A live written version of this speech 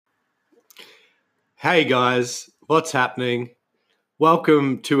Hey guys, what's happening?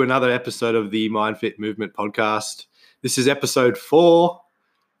 Welcome to another episode of the Mind Fit Movement podcast. This is episode 4,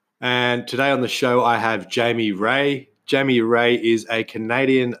 and today on the show I have Jamie Ray. Jamie Ray is a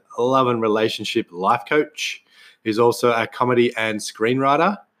Canadian love and relationship life coach. He's also a comedy and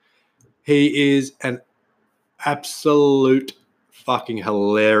screenwriter. He is an absolute fucking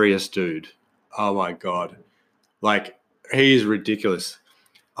hilarious dude. Oh my God. Like, he is ridiculous.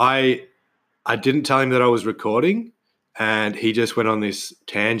 I didn't tell him that I was recording, and he just went on this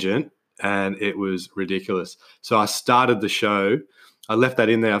tangent, and it was ridiculous. So I started the show. I left that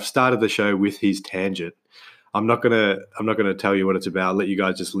in there. I've started the show with his tangent. I'm not gonna tell you what it's about. I'll let you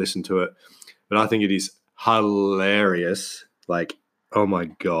guys just listen to it. But I think it is hilarious. Like, oh my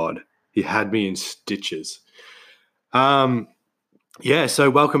God, he had me in stitches. Yeah. So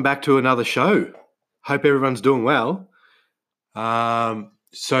welcome back to another show. Hope everyone's doing well.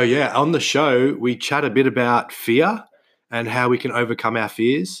 So yeah, on the show, we chat a bit about fear and how we can overcome our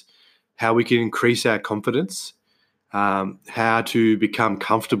fears, how we can increase our confidence, how to become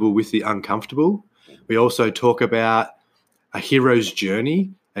comfortable with the uncomfortable. We also talk about a hero's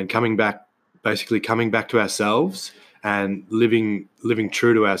journey and coming back to ourselves and living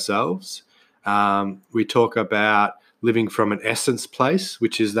true to ourselves. We talk about living from an essence place,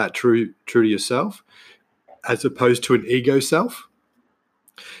 which is that true to yourself, as opposed to an ego self.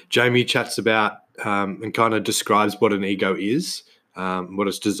 Jamie chats about and kind of describes what an ego is, what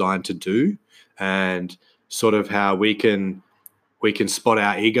it's designed to do, and sort of how we can spot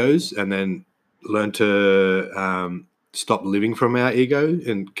our egos and then learn to stop living from our ego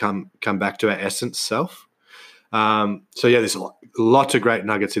and come back to our essence self. So yeah, there's lots of great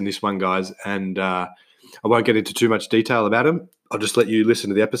nuggets in this one, guys, and I won't get into too much detail about them. I'll just let you listen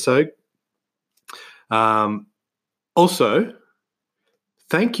to the episode. Also,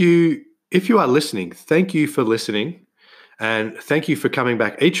 thank you. If you are listening, thank you for listening, and thank you for coming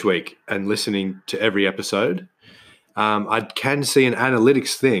back each week and listening to every episode. I can see an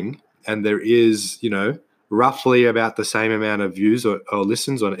analytics thing, and there is, roughly about the same amount of views or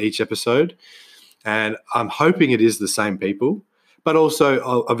listens on each episode. And I'm hoping it is the same people, but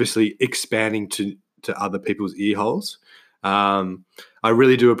also obviously expanding to other people's ear holes. I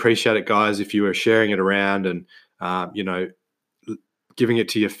really do appreciate it, guys, if you are sharing it around and, giving it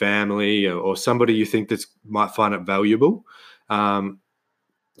to your family or somebody you think that might find it valuable. I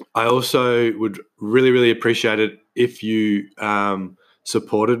also would really, really appreciate it if you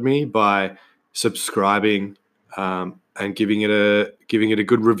supported me by subscribing and giving it a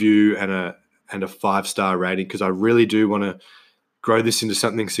good review and a 5-star rating, because I really do want to grow this into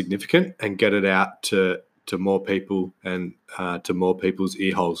something significant and get it out to more people and to more people's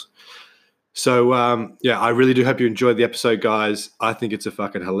ear holes. So, I really do hope you enjoyed the episode, guys. I think it's a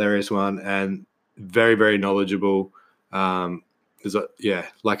fucking hilarious one and very, very knowledgeable. Like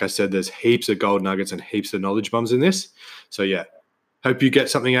I said, there's heaps of gold nuggets and heaps of knowledge bombs in this. So, yeah, hope you get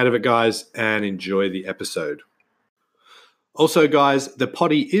something out of it, guys, and enjoy the episode. Also, guys, the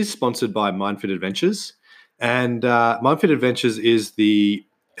potty is sponsored by MindFit Adventures. And MindFit Adventures is the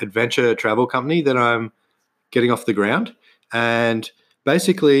adventure travel company that I'm getting off the ground. And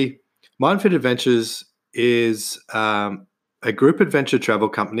basically, MindFit Adventures is a group adventure travel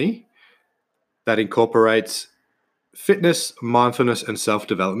company that incorporates fitness, mindfulness, and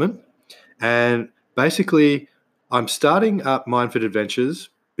self-development. And basically, I'm starting up MindFit Adventures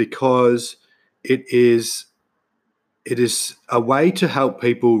because it is a way to help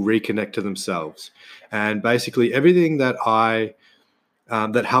people reconnect to themselves. And basically, everything that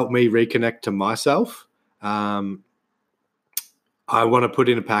that helped me reconnect to myself, I want to put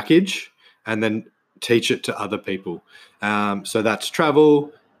in a package and then teach it to other people. So that's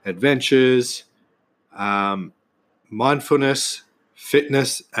travel, adventures, mindfulness,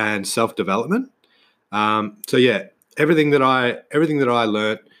 fitness, and self-development. So yeah, everything that I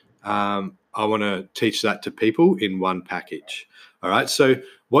learned, I want to teach that to people in one package. All right. So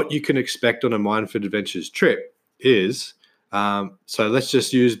what you can expect on a MindFit Adventures trip is, so let's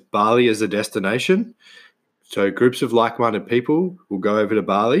just use Bali as a destination. So groups of like-minded people will go over to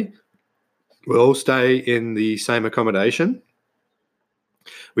Bali. We'll all stay in the same accommodation.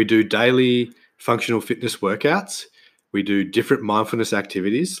 We do daily functional fitness workouts. We do different mindfulness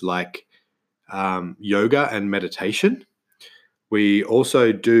activities like yoga and meditation. We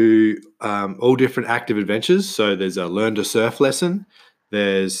also do all different active adventures. So there's a learn to surf lesson.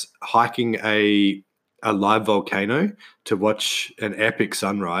 There's hiking a live volcano to watch an epic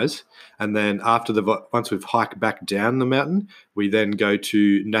sunrise. And then once we've hiked back down the mountain, we then go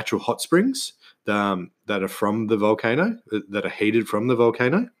to natural hot springs that are from the volcano, that are heated from the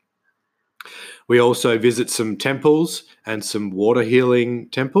volcano. We also visit some temples and some water healing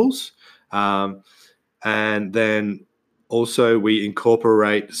temples. And then also we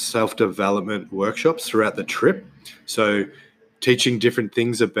incorporate self-development workshops throughout the trip. So teaching different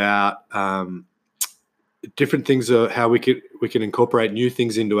things about different things of how we can incorporate new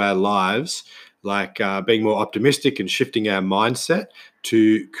things into our lives, like being more optimistic and shifting our mindset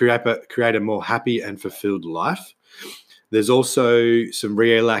to create a more happy and fulfilled life. There's also some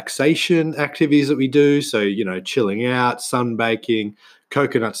relaxation activities that we do. So, chilling out, sunbaking,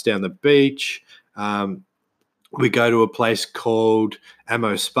 coconuts down the beach. We go to a place called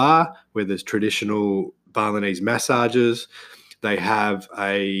Amo Spa, where there's traditional Balinese massages. They have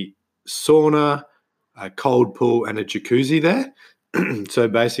a sauna, a cold pool, and a jacuzzi there. So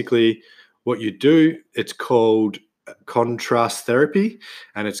basically what you do, it's called contrast therapy,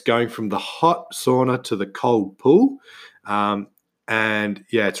 and it's going from the hot sauna to the cold pool. And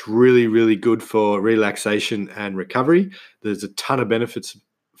yeah, it's really, really good for relaxation and recovery. There's a ton of benefits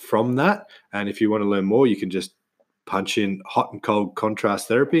from that. And if you want to learn more, you can just punch in hot and cold contrast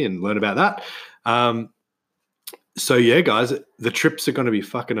therapy and learn about that. So yeah, guys, the trips are going to be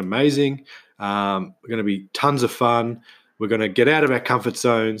fucking amazing. We're going to be tons of fun. We're going to get out of our comfort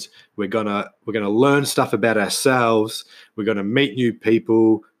zones. We're going to learn stuff about ourselves. We're going to meet new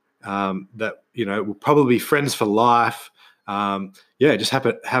people that will probably be friends for life. Just have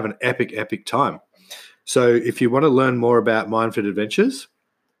an epic time. So if you want to learn more about Mindfit Adventures,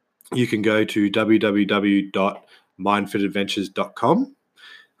 you can go to www.mindfitadventures.com.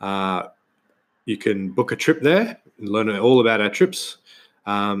 You can book a trip there and learn all about our trips.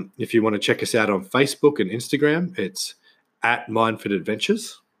 If you want to check us out on Facebook and Instagram, it's at Mindfit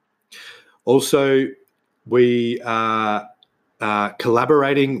Adventures. Also, we are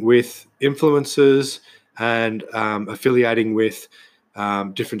collaborating with influencers and affiliating with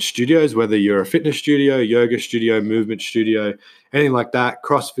different studios, whether you're a fitness studio, yoga studio, movement studio, anything like that,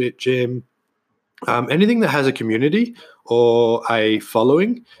 CrossFit gym, anything that has a community or a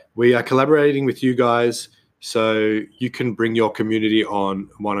following. We are collaborating with you guys so you can bring your community on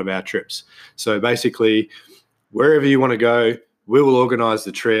one of our trips. So basically, wherever you want to go, we will organize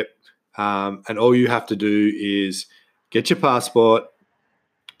the trip. And all you have to do is get your passport,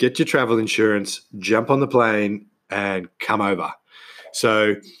 get your travel insurance, jump on the plane, and come over.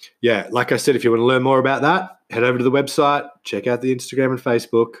 So, yeah, like I said, if you want to learn more about that, head over to the website, check out the Instagram and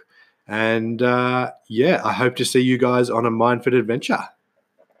Facebook. And I hope to see you guys on a Mindfit adventure.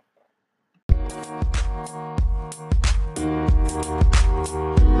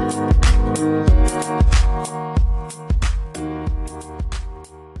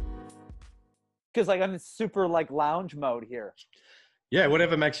 Because I'm in super lounge mode here. Yeah,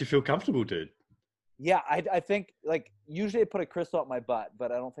 whatever makes you feel comfortable, dude. Yeah, I think usually I put a crystal up my butt,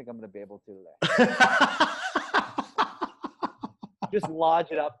 but I don't think I'm going to be able to today. Just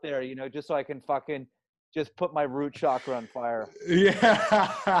lodge it up there, just so I can fucking just put my root chakra on fire.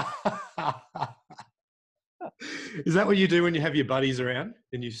 Yeah. Is that what you do when you have your buddies around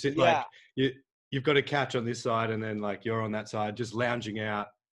and you sit you've got a couch on this side and then you're on that side, just lounging out,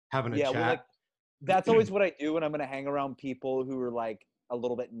 having a chat? Well, that's always what I do when I'm going to hang around people who are a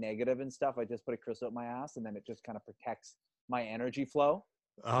little bit negative and stuff. I just put a crystal up my ass and then it just kind of protects my energy flow.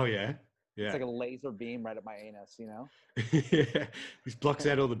 Oh yeah. Yeah. It's like a laser beam right at my anus, Yeah. This blocks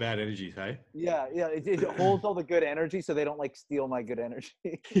out all the bad energies, hey? Yeah. It holds all the good energy so they don't steal my good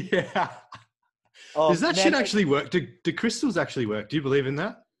energy. Yeah. Does that shit actually work? Do crystals actually work? Do you believe in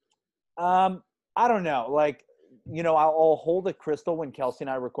that? I don't know. I'll hold a crystal when Kelsey and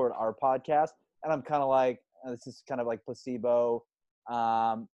I record our podcast and I'm kind of this is kind of like placebo,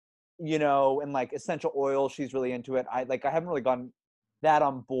 and essential oil. She's really into it. I haven't really gotten that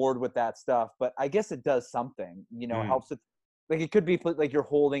on board with that stuff, but I guess it does something, helps with, it could be you're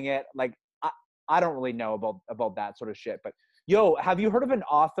holding it. I don't really know about that sort of shit, but have you heard of an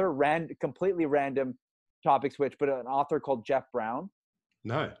author, completely random topic switch, but an author called Jeff Brown?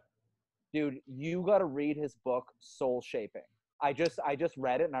 No. Dude, you got to read his book, Soul Shaping. I just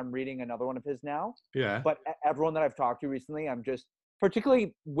read it and I'm reading another one of his now. Yeah. But everyone that I've talked to recently, I'm just,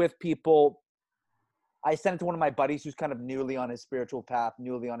 particularly with people, I sent it to one of my buddies who's kind of newly on his spiritual path,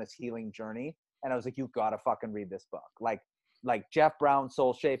 newly on his healing journey. And I was like, you got to fucking read this book. Like Jeff Brown,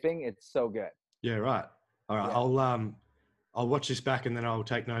 Soul Shaping. It's so good. Yeah, right. All right. Yeah. I'll watch this back and then I'll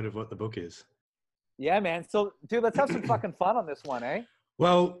take note of what the book is. Yeah, man. So, dude, let's have some fucking fun on this one, eh?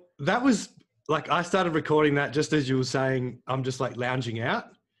 Well, that was I started recording that just as you were saying. I'm just lounging out.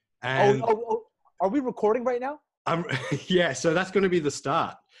 And oh, are we recording right now? Yeah. So that's going to be the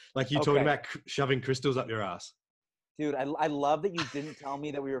start. You talking about shoving crystals up your ass. Dude, I love that you didn't tell me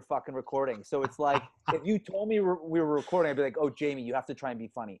that we were fucking recording. So it's like, if you told me we were recording, I'd be like, oh, Jamie, you have to try and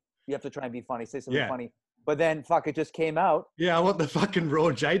be funny. You have to try and be funny. Say something Yeah. funny. But then, fuck, it just came out. Yeah, I want the fucking raw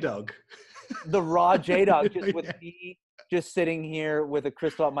J-Dog. The raw J-Dog, just with Yeah. me just sitting here with a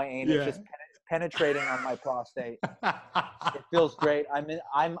crystal at my anus, Yeah. just penetrating on my prostate. It feels great.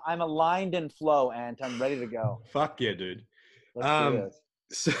 I'm aligned in flow, and I'm ready to go. Fuck yeah, dude. Let's do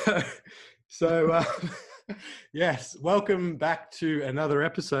this. So yes, welcome back to another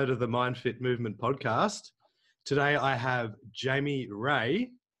episode of the Mind Fit Movement podcast. Today I have Jamie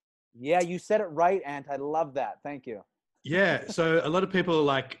Ray. Yeah, you said it right, Ant. I love that. Thank you. Yeah, so a lot of people are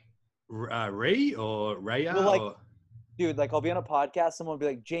like Ray or Raya. Well, like, or... Dude, like I'll be on a podcast, someone will be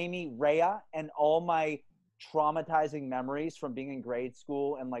like, Jamie Raya, and all my traumatizing memories from being in grade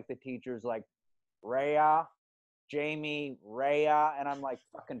school and like the teachers like, Raya, Jamie, Raya, and I'm like,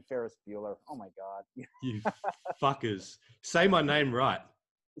 fucking Ferris Bueller. Oh my God. You fuckers. Say my name right.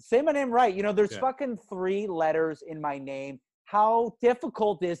 Say my name right. You know, there's Yeah. fucking 3 letters in my name. How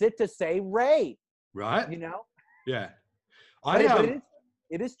difficult is it to say Ray? Right? You know? Yeah. But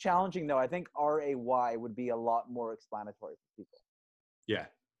it is challenging though. I think R-A-Y would be a lot more explanatory for people. Yeah.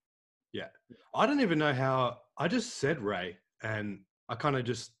 Yeah. I don't even know how I just said Ray, and I kind of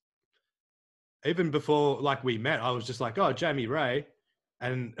just, even before like we met, I was just like, oh, Jamie Ray.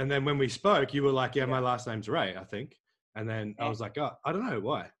 And then when we spoke, you were like, yeah, my last name's Ray, I think. And then I was like, oh, I don't know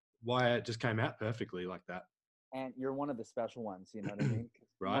why it just came out perfectly like that. And you're one of the special ones, you know what I mean?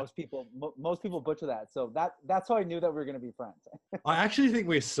 Right. Most people butcher that. So that's how I knew that we were going to be friends. I actually think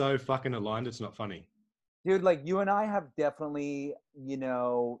we're so fucking aligned. It's not funny. Dude, like you and I have definitely, you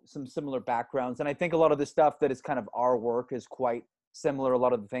know, some similar backgrounds. And I think a lot of the stuff that is kind of our work is quite similar. A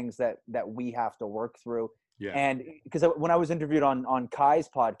lot of the things that we have to work through. Yeah. And because when I was interviewed on Kai's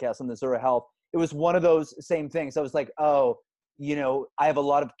podcast on the Zura Health, it was one of those same things. I was like, oh, you know, I have a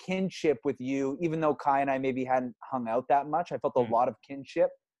lot of kinship with you, even though Kai and I maybe hadn't hung out that much. I felt a lot of kinship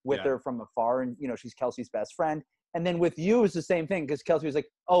with her from afar. And, you know, she's Kelsey's best friend. And then with you, it was the same thing because Kelsey was like,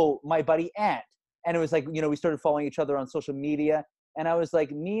 oh, my buddy Ant. And it was like, you know, we started following each other on social media. And I was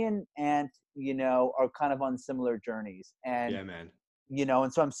like, me and Ant, you know, are kind of on similar journeys. And, yeah, man. You know,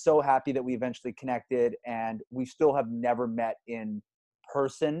 and so I'm so happy that we eventually connected, and we still have never met in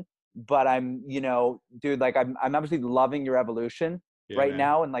person. But I'm, you know, dude, like I'm absolutely loving your evolution right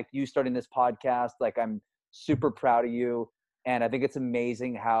now. And like you starting this podcast, like I'm super proud of you. And I think it's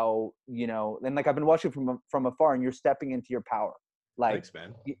amazing how, you know, and like I've been watching from afar, and you're stepping into your power. Like, thanks,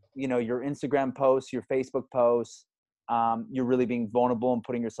 man. You know, your Instagram posts, your Facebook posts, you're really being vulnerable and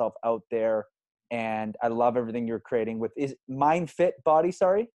putting yourself out there. And I love everything you're creating with is Mind Fit Body.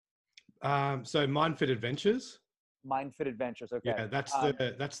 Sorry. So Mind Fit Adventures. Mind Fit Adventures. Okay. Yeah,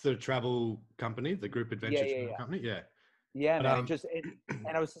 that's the travel company, the group adventures company. Yeah. Yeah, but, man.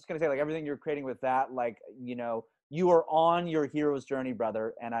 And I was just gonna say, like everything you're creating with that, like, you know, you are on your hero's journey,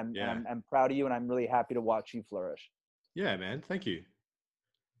 brother. And I'm proud of you, and I'm really happy to watch you flourish. Yeah, man. Thank you.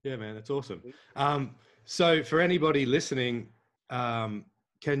 Yeah, man. That's awesome. So for anybody listening,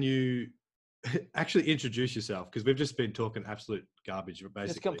 can you actually introduce yourself? Because we've just been talking absolute garbage,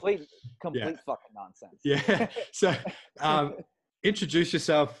 basically. Just complete fucking nonsense. Yeah. So introduce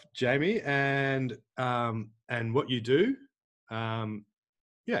yourself, Jamie, and what you do.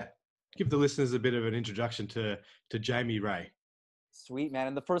 Yeah. Give the listeners a bit of an introduction to Jamie Ray. Sweet, man.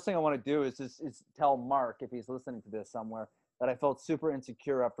 And the first thing I want to do is tell Mark, if he's listening to this somewhere, that I felt super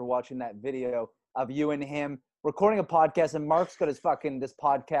insecure after watching that video of you and him recording a podcast. And Mark's got this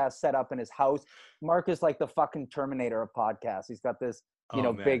podcast set up in his house. Mark is like the fucking Terminator of podcasts. He's got this, you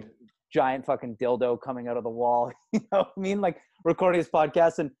know, big giant fucking dildo coming out of the wall. You know what I mean? Like recording his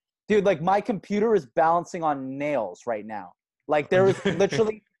podcast. And dude, like my computer is balancing on nails right now. Like there is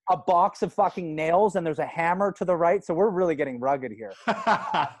literally a box of fucking nails, and there's a hammer to the right. So we're really getting rugged here.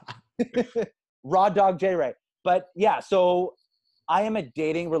 Raw dog J Ray. But yeah, so I am a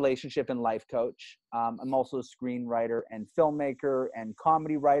dating, relationship, and life coach. I'm also a screenwriter and filmmaker and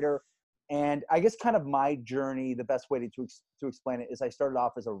comedy writer. And I guess kind of my journey, the best way to explain it is I started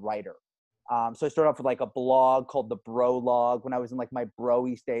off as a writer. So I started off with like a blog called The Brolog when I was in like my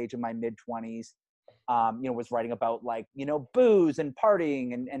bro-y stage in my mid-20s. You know, was writing about like, you know, booze and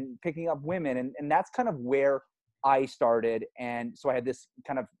partying and picking up women. And that's kind of where I started. And so I had this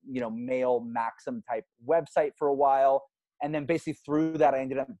kind of, you know, male Maxim type website for a while. And then basically through that, I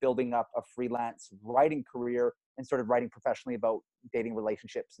ended up building up a freelance writing career and started writing professionally about dating,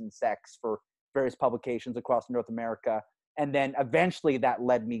 relationships, and sex for various publications across North America. And then eventually that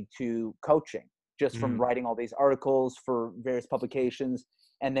led me to coaching, just from writing all these articles for various publications.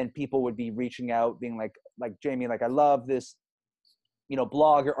 And then people would be reaching out being like Jamie, like, I love this,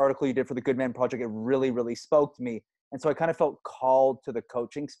 blog or article you did for the Good Man Project. It really, really spoke to me. And so I kind of felt called to the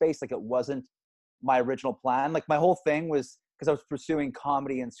coaching space. Like, it wasn't my original plan. Like, my whole thing was, because I was pursuing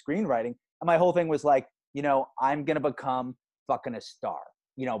comedy and screenwriting, and my whole thing was like, I'm going to become fucking a star.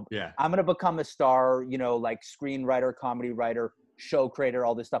 I'm going to become a star, like screenwriter, comedy writer, show creator,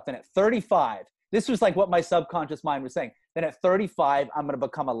 all this stuff. Then at 35, this was like what my subconscious mind was saying. Then at 35, I'm going to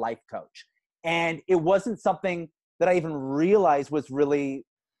become a life coach. And it wasn't something that I even realized was really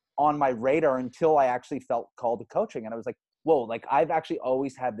on my radar until I actually felt called to coaching. And I was like, whoa, like, I've actually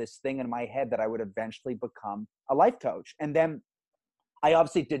always had this thing in my head that I would eventually become a life coach. And then I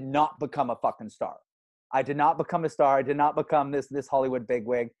obviously did not become a fucking star. I did not become a star. I did not become this Hollywood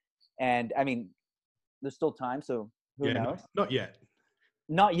bigwig. And I mean, there's still time. So who knows? Not yet.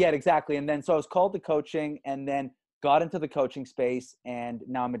 Not yet, exactly. And then so I was called to coaching, and then got into the coaching space, and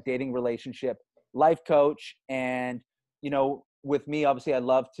now I'm a dating, relationship, life coach. And with me, obviously, I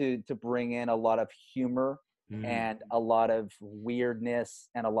love to bring in a lot of humor and a lot of weirdness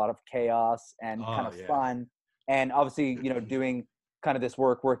and a lot of chaos and kind of fun. And obviously, doing kind of this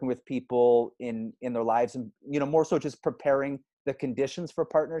working with people in their lives, and more so just preparing the conditions for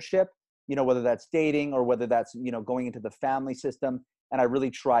partnership, whether that's dating or whether that's going into the family system. And I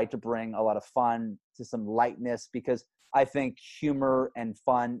really try to bring a lot of fun to some lightness, because I think humor and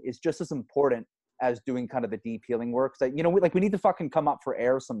fun is just as important as doing kind of the deep healing work. So, we need to fucking come up for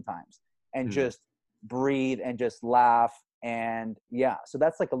air sometimes and just breathe and just laugh. And yeah, so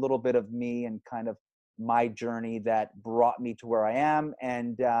that's like a little bit of me and kind of my journey that brought me to where I am.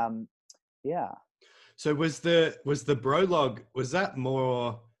 And yeah. So was the Brolog, was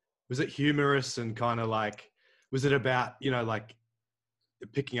it humorous and kind of like, was it about, like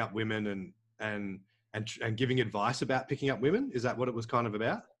picking up women and giving advice about picking up women? Is that what it was kind of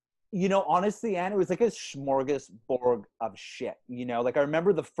about? Honestly, Anne, it was like a smorgasbord of shit. Like, I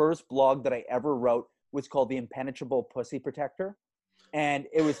remember the first blog that I ever wrote was called The Impenetrable Pussy Protector. And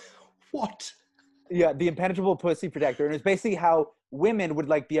it was what? Yeah, The Impenetrable Pussy Protector. And it was basically how women would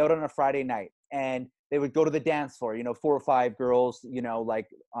like be out on a Friday night, and they would go to the dance floor, 4 or 5 girls, like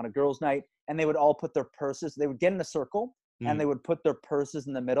on a girls' night, and they would all put their purses, they would get in a circle, and they would put their purses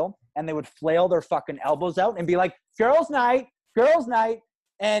in the middle, and they would flail their fucking elbows out and be like, girls' night.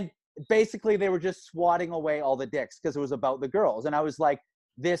 And basically they were just swatting away all the dicks because it was about the girls. And I was like,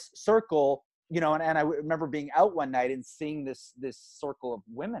 this circle, and I remember being out one night and seeing this circle of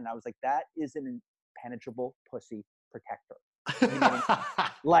women. I was like, that is an impenetrable pussy protector.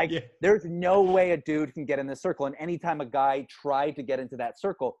 There's no way a dude can get in this circle. And anytime a guy tried to get into that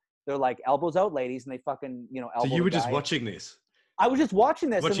circle, they're like, elbows out, ladies, and they fucking, elbow. So you were just watching this? I was just watching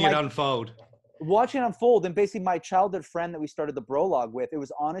this. Watching it unfold. Watching it unfold. And basically my childhood friend that we started the Brolog with, it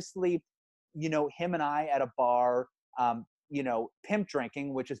was honestly, him and I at a bar, pimp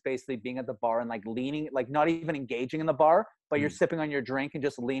drinking, which is basically being at the bar and like leaning, like not even engaging in the bar, but you're sipping on your drink and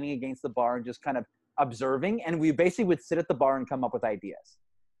just leaning against the bar and just kind of observing. And we basically would sit at the bar and come up with ideas.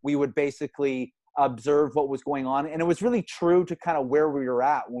 We would basically observe what was going on. And it was really true to kind of where we were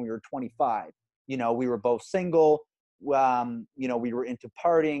at when we were 25. We were both single. We were into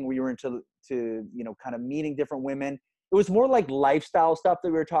partying. We were into kind of meeting different women. It was more like lifestyle stuff that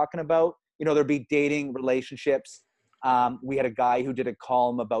we were talking about. There'd be dating, relationships. We had a guy who did a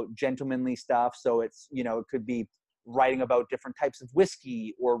column about gentlemanly stuff. So it's, it could be writing about different types of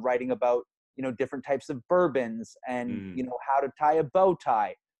whiskey, or writing about, different types of bourbons, and, how to tie a bow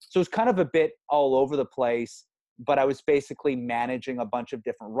tie. So it's kind of a bit all over the place, but I was basically managing a bunch of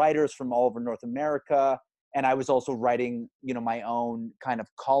different writers from all over North America. And I was also writing, my own kind of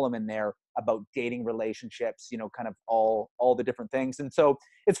column in there about dating, relationships, kind of all the different things. And so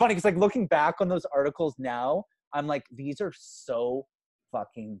it's funny because like looking back on those articles now, I'm like, these are so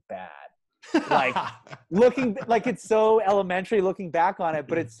fucking bad. Like looking, like it's so elementary looking back on it,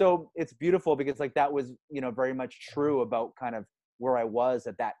 but it's beautiful because like that was, very much true about kind of where I was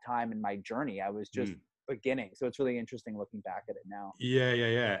at that time in my journey. I was just beginning. So it's really interesting looking back at it now.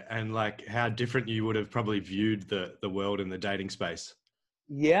 Yeah. And like how different you would have probably viewed the world in the dating space.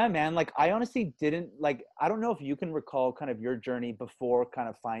 Yeah, man. Like I honestly didn't I don't know if you can recall kind of your journey before kind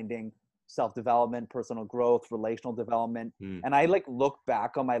of finding self-development, personal growth, relational development. And I like look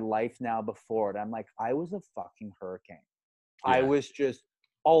back on my life now before it. I'm like, I was a fucking hurricane. Yeah. I was just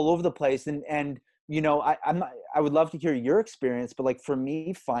all over the place. And I would love to hear your experience, but like for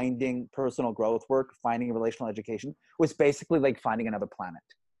me, finding personal growth work, finding relational education was basically like finding another planet.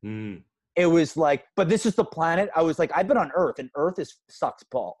 it was like, but this is the planet. I was like, I've been on Earth, and Earth sucks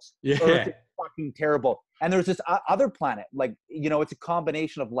balls. Yeah. Earth is fucking terrible. And there's this other planet, like, you know, it's a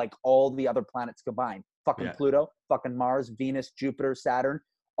combination of like all the other planets combined. Fucking Yeah. Pluto, fucking Mars, Venus, Jupiter, Saturn,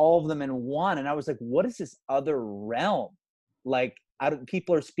 all of them in one. And I was like, what is this other realm? Like,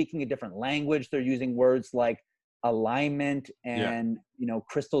 people are speaking a different language. They're using words like alignment and, you know,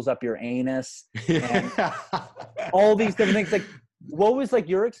 crystals up your anus and all these different things. Like, what was like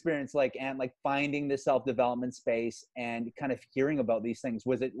your experience like, and like finding the self-development space and kind of hearing about these things?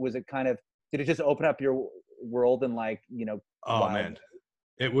 Was it kind of, did it just open up your world and like, you know? Oh man,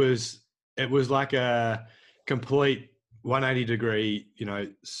 it was like a complete 180 degree, you know,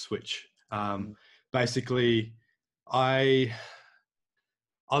 switch. Basically I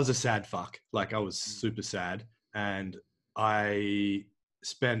was a sad fuck. Like I was super sad, and I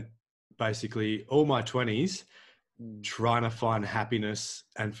spent basically all my 20s trying to find happiness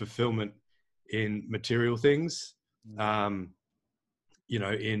and fulfillment in material things, you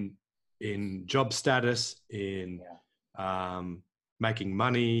know, in job status, in making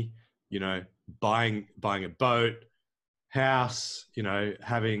money, you know, buying a boat, house, you know,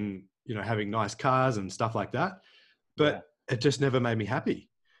 having nice cars and stuff like that. But it just never made me happy.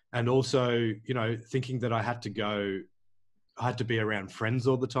 And also, you know, thinking that I had to be around friends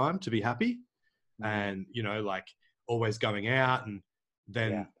all the time to be happy. And, you know, like always going out. And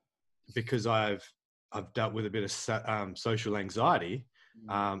then because I've dealt with a bit of social anxiety,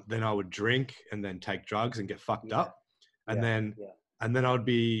 then I would drink and then take drugs and get fucked up. And then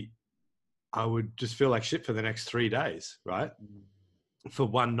I would just feel like shit for the next 3 days, right? For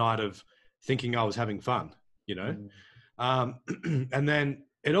one night of thinking I was having fun, you know? And then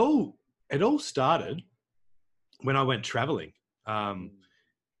it all started when I went traveling.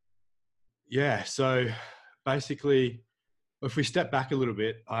 So basically, if we step back a little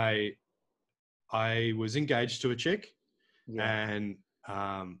bit, I was engaged to a chick, and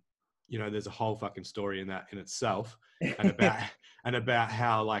you know, there's a whole fucking story in that in itself, and about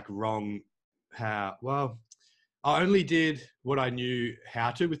how like I only did what I knew how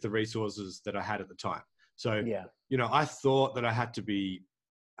to with the resources that I had at the time. So, you know, I thought that I had to be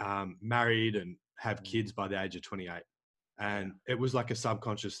married and have kids by the age of 28. And it was like a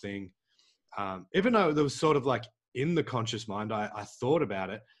subconscious thing. Even though there was sort of like in the conscious mind, I thought about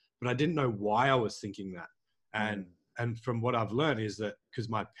it, but I didn't know why I was thinking that. And from what I've learned is that because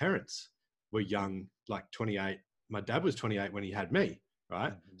my parents were young, like 28, my dad was 28 when he had me,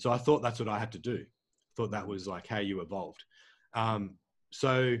 right? So I thought that's what I had to do. Thought that was like how you evolved.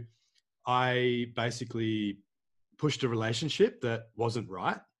 So I basically pushed a relationship that wasn't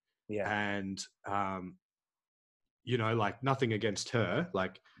right. And, you know, like nothing against her,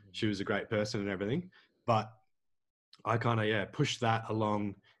 like she was a great person and everything, but I kind of, pushed that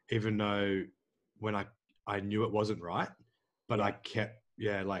along, even though when I knew it wasn't right, but I kept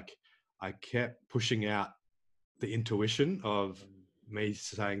pushing out the intuition of me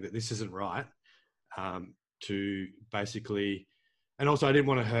saying that this isn't right, to basically, and also I didn't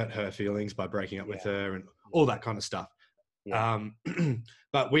want to hurt her feelings by breaking up with her and all that kind of stuff.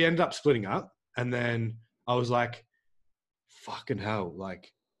 But we ended up splitting up, and then I was like, fucking hell,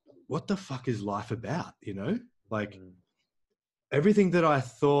 like what the fuck is life about? You know, like everything that I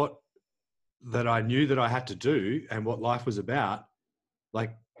thought that I knew that I had to do and what life was about,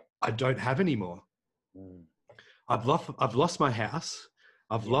 like I don't have anymore. I've lost my house.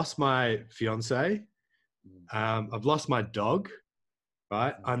 I've lost my fiance. I've lost my dog,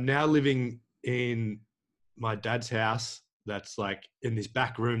 right? I'm now living in my dad's house that's like in this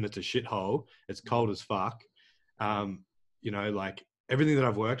back room that's a shithole. It's cold as fuck. You know, like everything that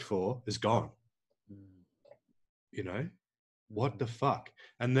I've worked for is gone. You know, what the fuck?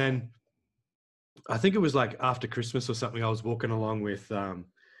 And then I think it was like after Christmas or something, I was walking along with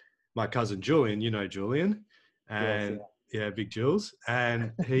my cousin Julian, you know Julian, and Big Jules,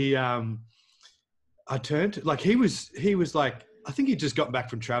 and he I turned, like he was like, I think he just got back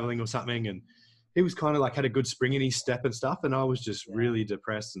from traveling or something, and he was kind of like had a good spring in his step and stuff, and I was just really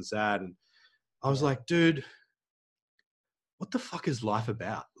depressed and sad, and I was like, dude, what the fuck is life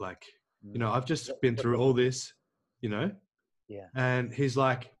about? Like, you know, I've just been through all this, you know? And he's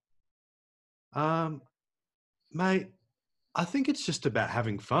like, mate, I think it's just about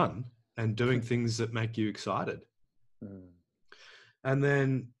having fun and doing things that make you excited. And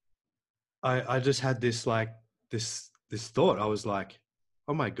then I just had this like this thought. I was like,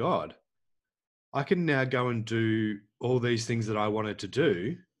 oh my God, I can now go and do all these things that I wanted to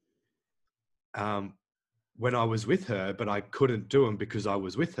do when I was with her, but I couldn't do them because I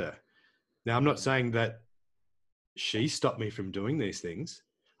was with her. Now, I'm not saying that she stopped me from doing these things.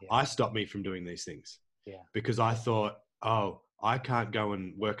 I stopped me from doing these things. Yeah. Because I thought, oh, I can't go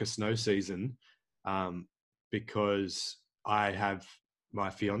and work a snow season because I have my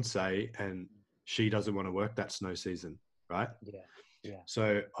fiance and she doesn't want to work that snow season, right? Yeah. Yeah.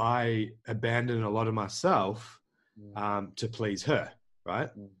 So I abandoned a lot of myself to please her, right?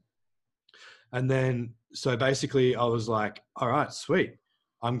 And then, so basically I was like, all right, sweet.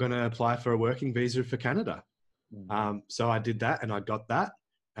 I'm going to apply for a working visa for Canada. So I did that and I got that.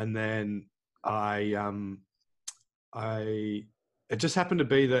 And then it just happened to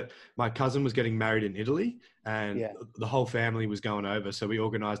be that my cousin was getting married in Italy and the whole family was going over. So we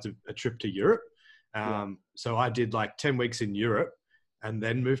organized a trip to Europe. So I did like 10 weeks in Europe and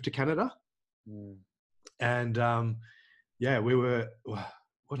then moved to Canada. And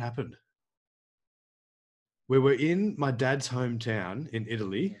what happened? We were in my dad's hometown in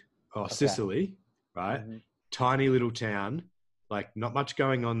Italy or Sicily, right? Tiny little town, like not much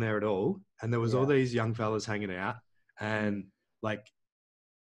going on there at all. And there was all these young fellas hanging out. And like,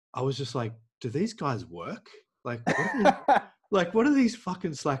 I was just like, do these guys work? Like, what are these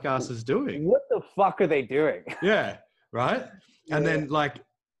fucking slack asses doing? What the fuck are they doing? Yeah. Right. And then like,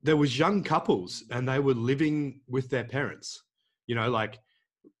 there was young couples and they were living with their parents, you know, like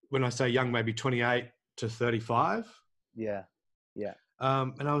when I say young, maybe 28 to 35. Yeah. Yeah.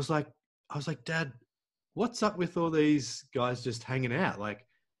 And I was like, Dad, what's up with all these guys just hanging out? Like,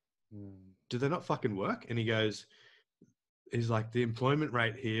 do they not fucking work? And he's like, the employment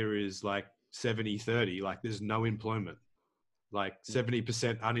rate here is like 70-30. Like there's no employment, like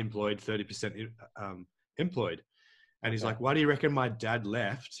 70% unemployed, 30% employed. And he's like, why do you reckon my dad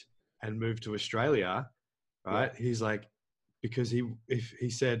left and moved to Australia? Right. He's like, because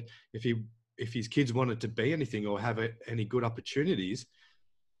if his kids wanted to be anything or have any good opportunities,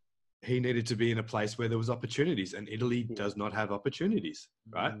 he needed to be in a place where there was opportunities, and Italy does not have opportunities,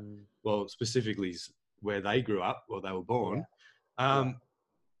 right? Well, specifically where they grew up or they were born.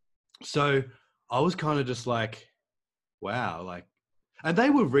 So I was kind of just like, wow, like, and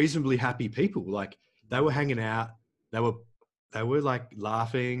they were reasonably happy people. Like they were hanging out, they were like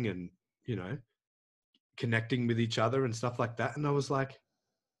laughing and, you know, connecting with each other and stuff like that. And I was like,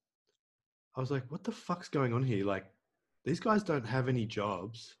 what the fuck's going on here? Like these guys don't have any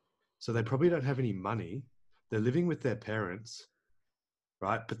jobs. So they probably don't have any money. They're living with their parents,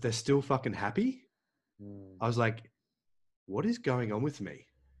 right? But they're still fucking happy. I was like, what is going on with me?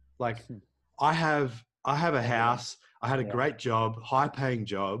 Like I have a house. I had a great job, high paying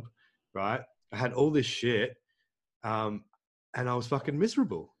job, right? I had all this shit. And I was fucking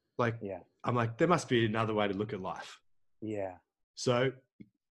miserable. Like, I'm like, there must be another way to look at life. Yeah. So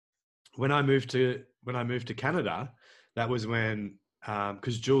when I moved to Canada, that was when,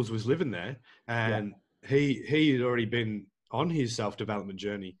 because Jules was living there and he had already been on his self-development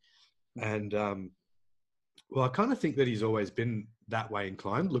journey. And, well, I kind of think that he's always been that way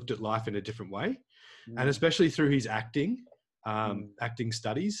inclined, looked at life in a different way. And especially through his acting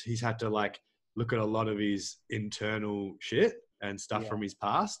studies, he's had to like look at a lot of his internal shit and stuff from his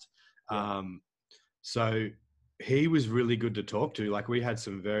past. So he was really good to talk to. Like we had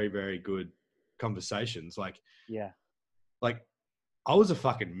some very, very good conversations. Like I was a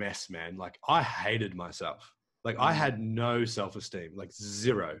fucking mess, man. Like I hated myself. Like I had no self-esteem, like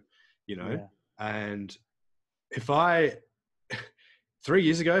zero, you know? And if 3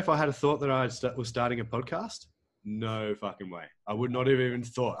 years ago, if I had a thought that I was starting a podcast, no fucking way. I would not have even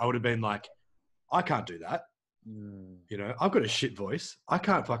thought. I would have been like, I can't do that. You know, I've got a shit voice. I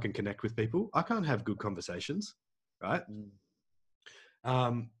can't fucking connect with people. I can't have good conversations. Right.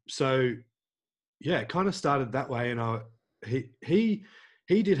 So yeah, it kind of started that way. And he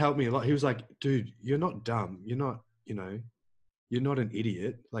did help me a lot. He was like, dude, you're not dumb. You're not, you know, you're not an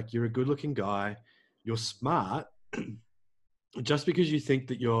idiot. Like you're a good looking guy. You're smart. Just because you think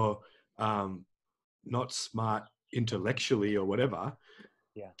that you're not smart intellectually or whatever,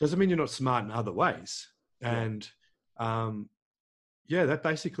 doesn't mean you're not smart in other ways. And that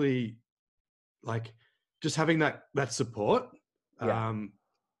basically, like, just having that support, it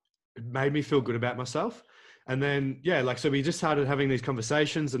made me feel good about myself. And then so we just started having these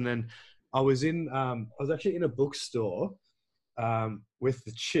conversations, and then I was actually in a bookstore with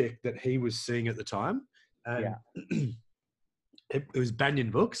the chick that he was seeing at the time, and it was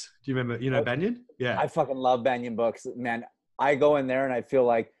Banyan Books. Do you remember? You know Banyan? Yeah. I fucking love Banyan Books, man. I go in there and I feel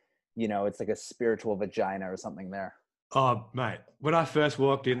like, you know, it's like a spiritual vagina or something there. Oh, mate. When I first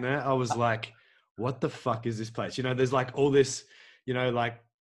walked in there, I was like, what the fuck is this place? You know, there's like all this, you know, like,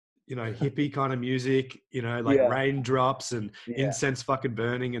 you know, hippie kind of music, you know, like raindrops and incense fucking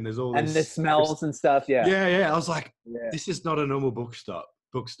burning. And there's all this. And the smells and stuff. Yeah. Yeah. I was like, this is not a normal bookstop.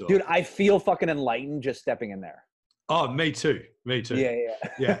 bookstore. Dude, I feel fucking enlightened just stepping in there. Oh, me too. Me too.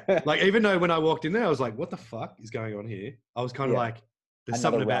 Yeah. Like, even though when I walked in there, I was like, what the fuck is going on here? I was kind of Yeah. like, there's Another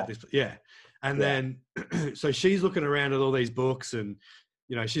something about realm. this. Yeah. And Yeah. then, so she's looking around at all these books and,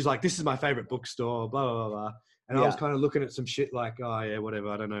 you know, she's like, this is my favorite bookstore, blah, blah, blah, blah. And I was kind of looking at some shit like, oh yeah, whatever.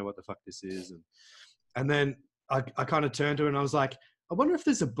 I don't know what the fuck this is. And then I kind of turned to her and I was like, I wonder if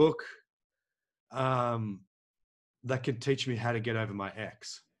there's a book that can teach me how to get over my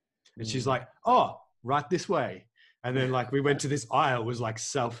ex. And she's like, oh, right this way. And then like we went to this aisle, it was like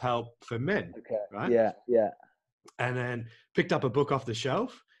self-help for men. Okay. Right. Yeah. And then picked up a book off the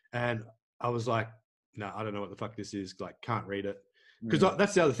shelf and I was like, no, I don't know what the fuck this is. Like, can't read it. Because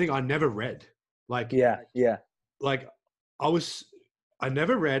that's the other thing. I never read. Like, like I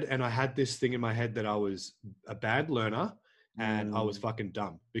never read, and I had this thing in my head that I was a bad learner and I was fucking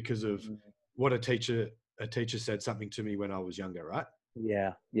dumb because of what a teacher said something to me when I was younger, right?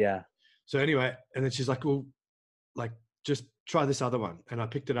 Yeah. So anyway, and then she's like, well, like, just try this other one. And I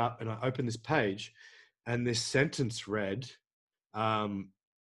picked it up and I opened this page and this sentence read,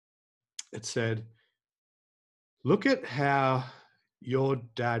 it said, look at how your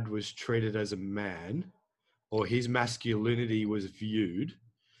dad was treated as a man, or his masculinity was viewed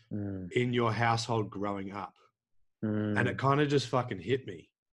in your household growing up. And it kind of just fucking hit me.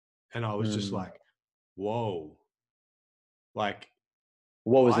 And I was just like, whoa. Like,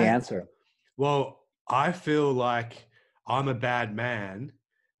 what was the answer? Well, I feel like I'm a bad man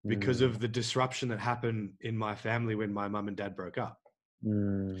because of the disruption that happened in my family when my mum and dad broke up.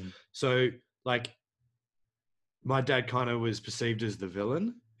 So like my dad kind of was perceived as the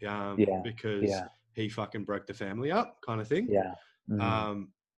villain because he fucking broke the family up kind of thing.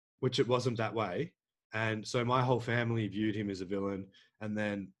 Which it wasn't that way. And so my whole family viewed him as a villain. And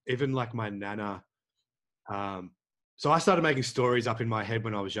then even like my nana, so I started making stories up in my head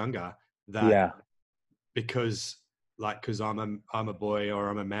when I was younger that because I'm a boy or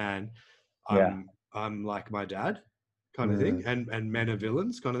I'm a man, I'm like my dad kind of thing. And men are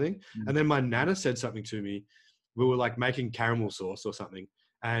villains kind of thing. And then my nana said something to me. We were like making caramel sauce or something.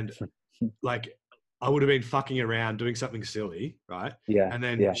 And like, I would have been fucking around doing something silly. Right. And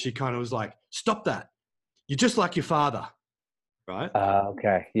then she kind of was like, stop that. You're just like your father. Right.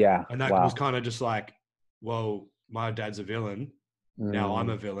 Okay. Yeah. And that was kind of just like, well, my dad's a villain. Now I'm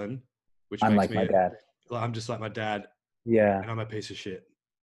a villain, which I'm makes like me my dad. I'm just like my dad. Yeah. And I'm a piece of shit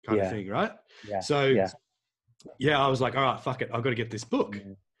kind of thing. Right. Yeah. So I was like, all right, fuck it. I've got to get this book.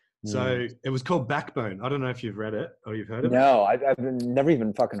 So it was called Backbone. I don't know if you've read it or you've heard of it. No, I've never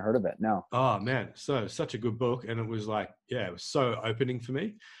even fucking heard of it. No. Oh man. So such a good book. And it was like, it was so opening for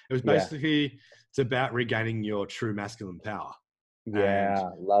me. It was basically, it's about regaining your true masculine power. Yeah.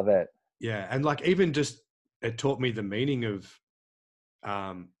 Love it. Yeah. And like, even just, it taught me the meaning of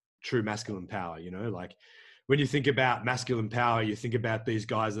true masculine power, you know, like when you think about masculine power, you think about these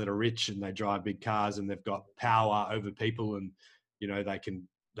guys that are rich and they drive big cars and they've got power over people and, you know, they can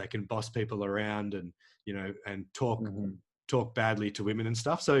boss people around and, you know, and talk badly to women and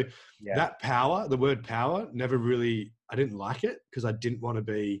stuff. So that power, the word power, never really, I didn't like it because I didn't want to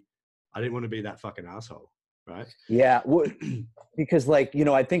be that fucking asshole. Right. Yeah. Because like, you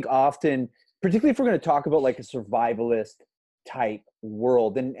know, I think often, particularly if we're going to talk about like a survivalist type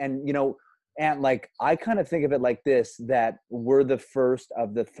world and, you know, and like, I kind of think of it like this, that we're the first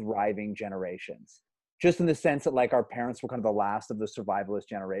of the thriving generations, just in the sense that like our parents were kind of the last of the survivalist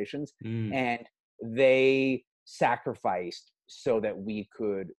generations and they sacrificed so that we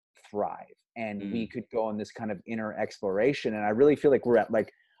could thrive and we could go on this kind of inner exploration. And I really feel like we're at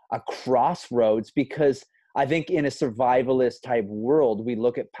like a crossroads because I think in a survivalist type world, we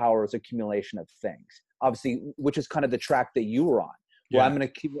look at power as accumulation of things, obviously, which is kind of the track that you were on. Well, I'm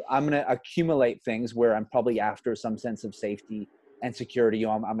going to accumulate things where I'm probably after some sense of safety and security. You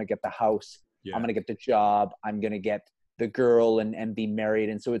know, I'm going to get the house. I'm going to get the job. I'm going to get the girl and be married.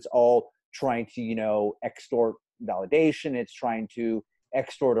 And so it's all trying to, you know, extort validation. It's trying to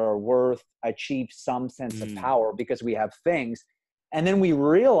extort our worth, achieve some sense of power because we have things. And then we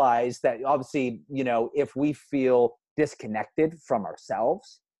realize that obviously, you know, if we feel disconnected from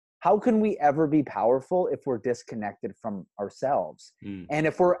ourselves, how can we ever be powerful if we're disconnected from ourselves? And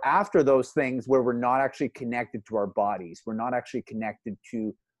if we're after those things where we're not actually connected to our bodies, we're not actually connected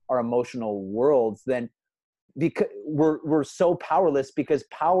to our emotional worlds, then because we're so powerless because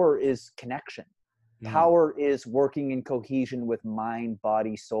power is connection. Power is working in cohesion with mind,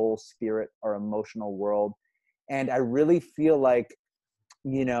 body, soul, spirit, our emotional world. And I really feel like,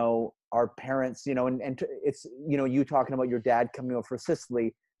 you know, our parents, you know, and it's, you know, you talking about your dad coming over from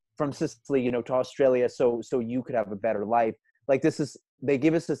Sicily, you know, to Australia, so you could have a better life. Like this is they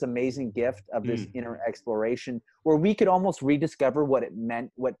give us this amazing gift of this Mm. inner exploration where we could almost rediscover what it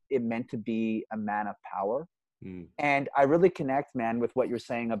meant to be a man of power. Mm. And I really connect, man, with what you're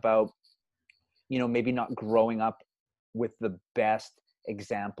saying about, maybe not growing up with the best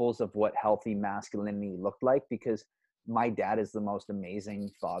examples of what healthy masculinity looked like, because my dad is the most amazing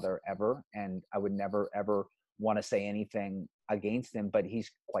father ever. And I would never, ever want to say anything against him, but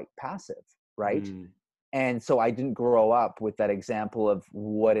he's quite passive, right? Mm. And so I didn't grow up with that example of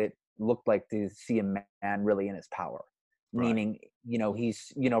what it looked like to see a man really in his power. Right. Meaning,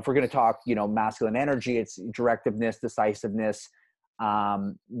 he's, if we're going to talk, masculine energy, it's directiveness, decisiveness,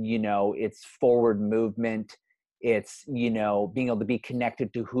 it's forward movement. It's, being able to be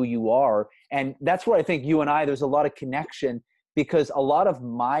connected to who you are. And that's where I think you and I, there's a lot of connection, because a lot of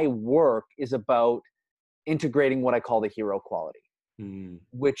my work is about integrating what I call the hero quality,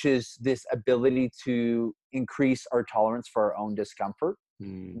 which is this ability to increase our tolerance for our own discomfort,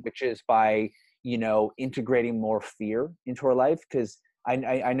 which is by, integrating more fear into our life. Because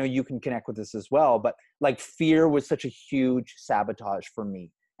I know you can connect with this as well, but like fear was such a huge sabotage for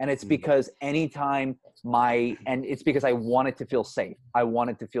me. And it's because it's because I wanted to feel safe. I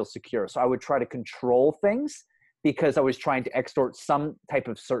wanted to feel secure. So I would try to control things because I was trying to extort some type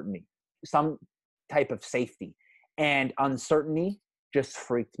of certainty, some type of safety. And uncertainty just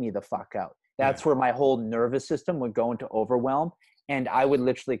freaked me the fuck out. That's where my whole nervous system would go into overwhelm, and I would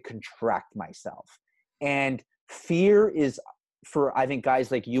literally contract myself. And fear is, for I think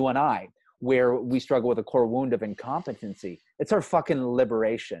guys like you and I, where we struggle with a core wound of incompetency, it's our fucking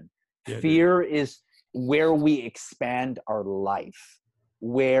liberation. Yeah, fear is where we expand our life,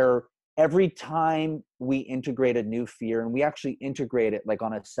 where every time we integrate a new fear, and we actually integrate it like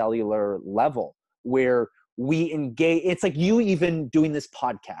on a cellular level, where we engage. It's like you even doing this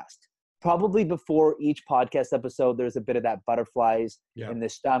podcast. Probably before each podcast episode, there's a bit of that butterflies in the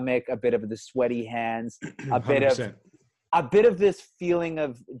stomach, a bit of the sweaty hands, a bit of this feeling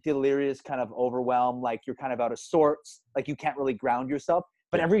of delirious kind of overwhelm, like you're kind of out of sorts, like you can't really ground yourself.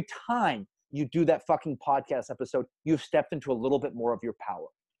 But every time you do that fucking podcast episode, you've stepped into a little bit more of your power.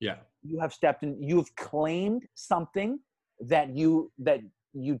 Yeah. You've claimed something that you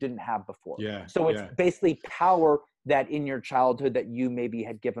didn't have before. Yeah. So it's basically power that in your childhood that you maybe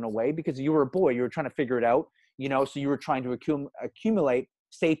had given away because you were a boy, you were trying to figure it out, so you were trying to accumulate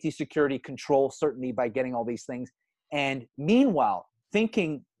safety, security, control, certainty by getting all these things. And meanwhile,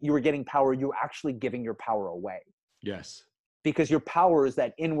 thinking you were getting power, you're actually giving your power away. Yes. Because your power is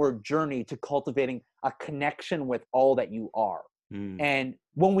that inward journey to cultivating a connection with all that you are. And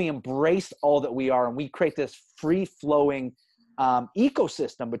when we embrace all that we are and we create this free-flowing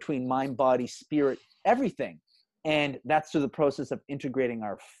ecosystem between mind, body, spirit, everything, and that's through the process of integrating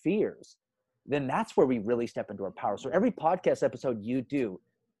our fears, then that's where we really step into our power. So every podcast episode you do,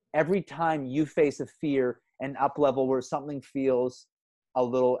 every time you face a fear and up level where something feels a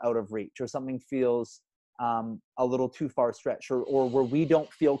little out of reach or something feels a little too far stretched or where we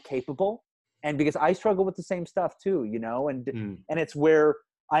don't feel capable. And because I struggle with the same stuff too, and it's where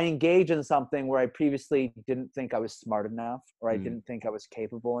I engage in something where I previously didn't think I was smart enough or I didn't think I was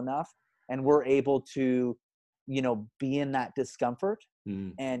capable enough. And we're able to, be in that discomfort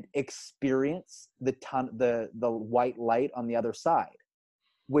and experience the white light on the other side,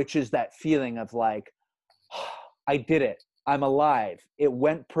 which is that feeling of like, I did it. I'm alive. It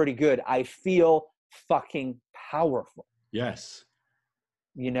went pretty good. I feel fucking powerful. Yes.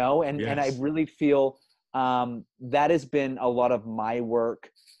 And I really feel that has been a lot of my work.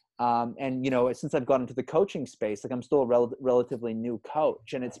 And, since I've gotten into the coaching space, like I'm still a relatively new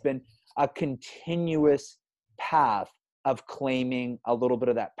coach, and it's been a continuous path of claiming a little bit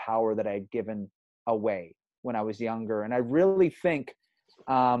of that power that I had given away when I was younger. And I really think,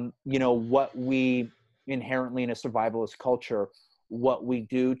 what we inherently in a survivalist culture, what we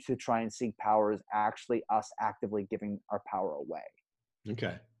do to try and seek power is actually us actively giving our power away.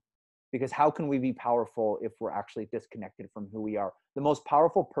 Okay. Because how can we be powerful if we're actually disconnected from who we are? The most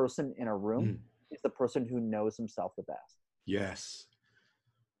powerful person in a room is the person who knows himself the best. Yes.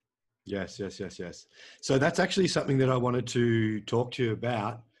 So that's actually something that I wanted to talk to you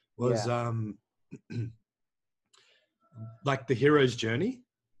about was like the hero's journey.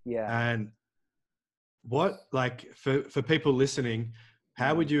 Yeah. And what, like for people listening,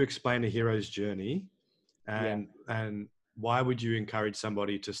 how would you explain a hero's journey and why would you encourage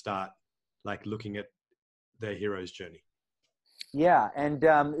somebody to start like looking at their hero's journey? Yeah. And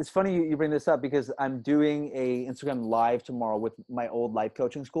it's funny you bring this up because I'm doing a Instagram live tomorrow with my old life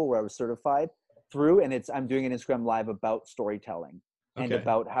coaching school where I was certified through, and I'm doing an Instagram live about storytelling and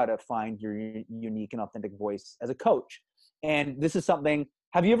about how to find your unique and authentic voice as a coach. And this is something,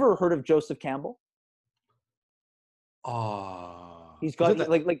 have you ever heard of Joseph Campbell? Oh, He's is got it that,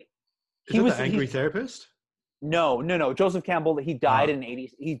 like is he it was, the angry therapist? no. Joseph Campbell, he died Ah, in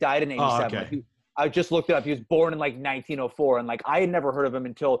 80, he died in oh, 87. Like okay. I just looked it up. He was born in like 1904. And like, I had never heard of him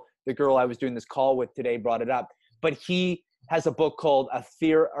until the girl I was doing this call with today brought it up. But he has a book called A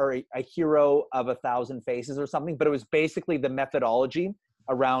Hero of a Thousand Faces or something. But it was basically the methodology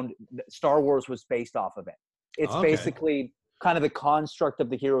around Star Wars was based off of it. It's Okay. basically kind of the construct of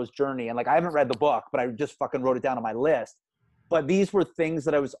the hero's journey. And like, I haven't read the book, but I just fucking wrote it down on my list. But these were things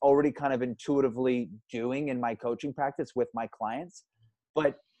that I was already kind of intuitively doing in my coaching practice with my clients.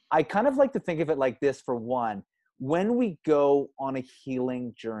 But I kind of like to think of it like this. For one, when we go on a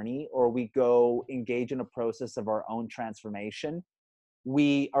healing journey or we go engage in a process of our own transformation,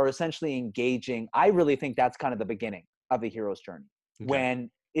 we are essentially engaging. I really think that's kind of the beginning of the hero's journey, Okay. when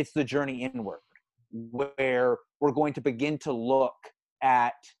it's the journey inward, where we're going to begin to look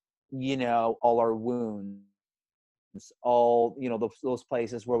at, all our wounds, all, those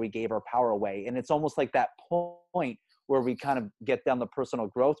places where we gave our power away. And it's almost like that point where we kind of get down the personal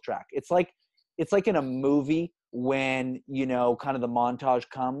growth track. It's like in a movie when, kind of the montage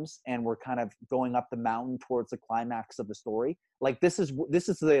comes and we're kind of going up the mountain towards the climax of the story. Like this is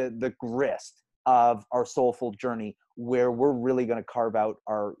the grist of our soulful journey, where we're really going to carve out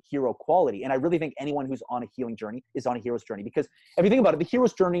our hero quality. And I really think anyone who's on a healing journey is on a hero's journey, because if you think about it, the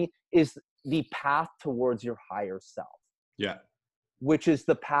hero's journey is the path towards your higher self, Yeah. which is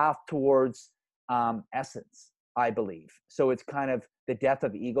the path towards essence, I believe. So it's kind of the death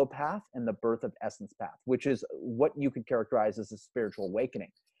of ego path and the birth of essence path, which is what you could characterize as a spiritual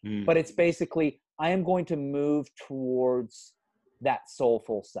awakening. Mm. But it's basically, I am going to move towards that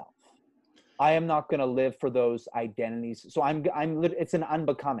soulful self. I am not going to live for those identities. So it's an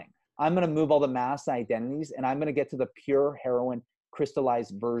unbecoming. I'm going to move all the mass identities and I'm going to get to the pure heroine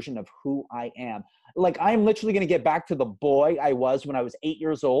crystallized version of who I am. Like, I'm literally going to get back to the boy I was when I was 8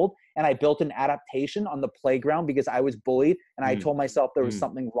 years old, and I built an adaptation on the playground because I was bullied and I told myself there was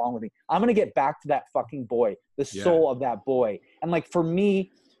something wrong with me. I'm going to get back to that fucking boy, the soul of that boy. And like, for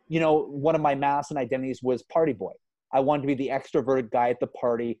me, one of my mass and identities was party boy. I wanted to be the extroverted guy at the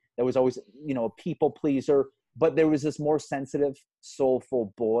party that was always, a people pleaser. But there was this more sensitive,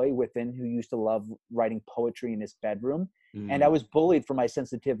 soulful boy within who used to love writing poetry in his bedroom. And I was bullied for my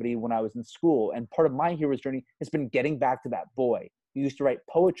sensitivity when I was in school. And part of my hero's journey has been getting back to that boy who used to write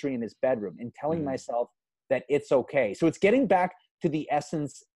poetry in his bedroom and telling myself that it's okay. So it's getting back to the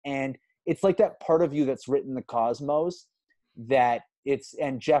essence. And it's like that part of you that's written the cosmos,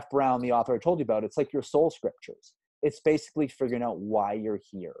 and Jeff Brown, the author I told you about, it's like your soul scriptures. It's basically figuring out why you're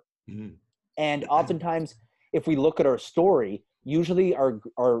here. And oftentimes, if we look at our story, usually our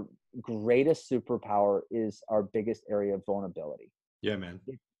greatest superpower is our biggest area of vulnerability. Yeah, man.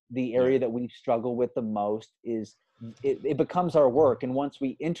 The area that we struggle with the most is it becomes our work. And once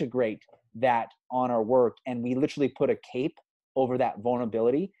we integrate that on our work and we literally put a cape over that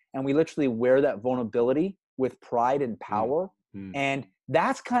vulnerability and we literally wear that vulnerability with pride and power. And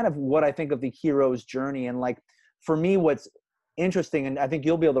that's kind of what I think of the hero's journey. And like, for me, what's interesting, and I think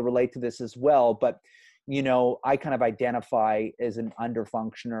you'll be able to relate to this as well, but I kind of identify as an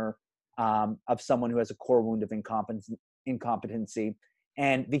underfunctioner of someone who has a core wound of incompetency.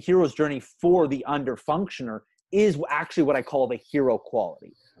 And the hero's journey for the underfunctioner is actually what I call the hero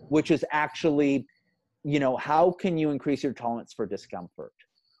quality, which is actually, how can you increase your tolerance for discomfort?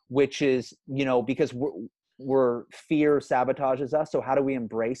 Which is, because we're fear sabotages us. So how do we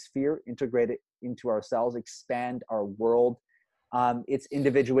embrace fear, integrate it into ourselves, expand our world? It's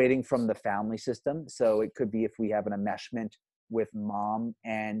individuating from the family system. So it could be if we have an enmeshment with mom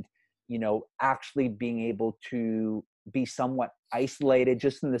and, actually being able to be somewhat isolated,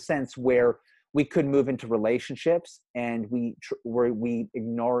 just in the sense where we could move into relationships and where we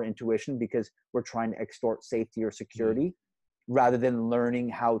ignore intuition because we're trying to extort safety or security rather than learning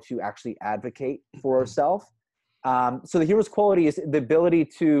how to actually advocate for ourselves. So the hero's quality is the ability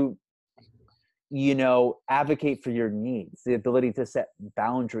to, advocate for your needs, the ability to set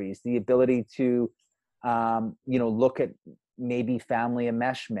boundaries, the ability to, look at maybe family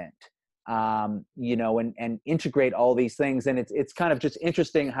enmeshment, and integrate all these things. And it's kind of just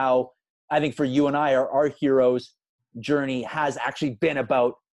interesting how I think for you and I, our hero's journey has actually been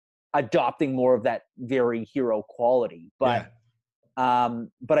about adopting more of that very hero quality. But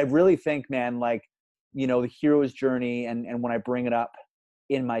I really think, man, like, the hero's journey, and when I bring it up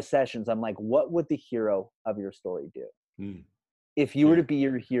in my sessions, I'm like, what would the hero of your story do? If you were to be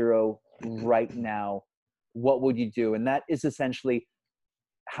your hero right now, what would you do? And that is essentially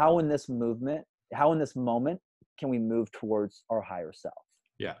how in this moment can we move towards our higher self?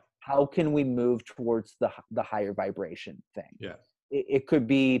 Yeah. How can we move towards the higher vibration thing? Yeah. It could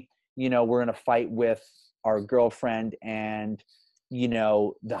be, we're in a fight with our girlfriend, and,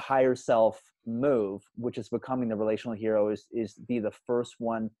 the higher self move, which is becoming the relational hero, is be the first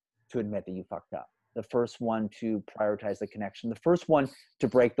one to admit that you fucked up. The first one to prioritize the connection. The first one to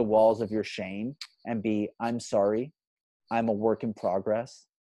break the walls of your shame and be, I'm sorry. I'm a work in progress.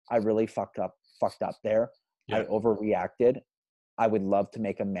 I really fucked up there. Yeah. I overreacted. I would love to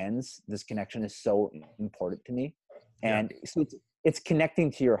make amends. This connection is so important to me. And so it's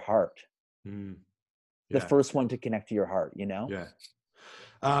connecting to your heart. Mm. The first one to connect to your heart, Yeah.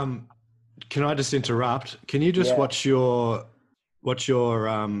 Can I just interrupt? Can you just watch your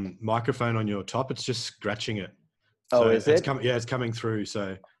microphone on your top? It's just scratching it. So is it? It's coming through.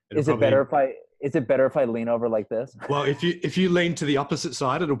 So is it better if I lean over like this? Well, if you lean to the opposite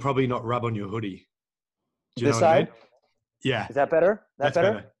side, it'll probably not rub on your hoodie. Do you this know what side? I mean? Yeah. Is that better? That's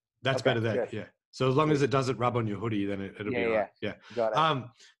better. That's better there. Good. Yeah. So as long as it doesn't rub on your hoodie, then it'll be all right. Yeah. Got it.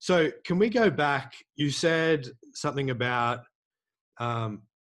 So can we go back? You said something about, I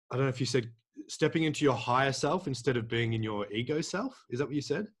don't know if you said stepping into your higher self instead of being in your ego self. Is that what you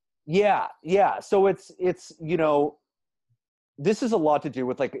said? Yeah. So it's this is a lot to do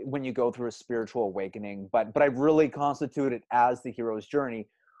with like when you go through a spiritual awakening, but I really constitute it as the hero's journey,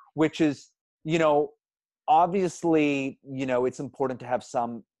 which is, obviously, it's important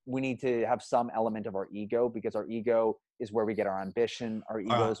to we need to have some element of our ego, because our ego is where we get our ambition. Our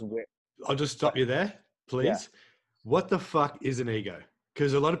ego is where. I'll just stop you there, please. Yeah. What the fuck is an ego?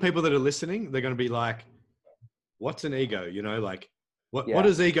 Because a lot of people that are listening, they're going to be like, what's an ego? What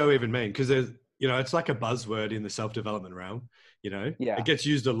does ego even mean? Because there's, it's like a buzzword in the self-development realm, it gets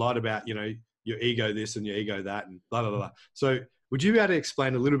used a lot about, your ego this and your ego that and blah, blah, blah, blah. So would you be able to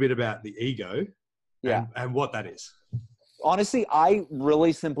explain a little bit about the ego and what that is? Honestly, I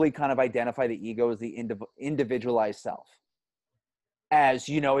really simply kind of identify the ego as the individualized self. As,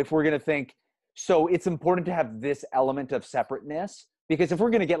 if we're going to think, so it's important to have this element of separateness, because if we're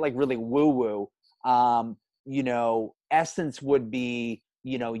going to get like really woo-woo, essence would be,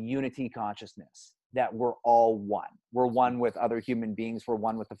 unity consciousness, that we're all one. We're one with other human beings. We're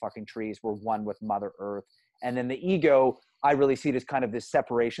one with the fucking trees. We're one with Mother Earth. And then the ego, I really see it as kind of this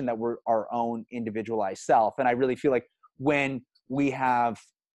separation, that we're our own individualized self. And I really feel like when we have,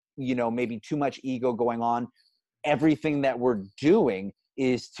 maybe too much ego going on, everything that we're doing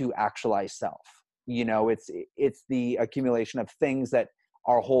is to actualize self. It's the accumulation of things that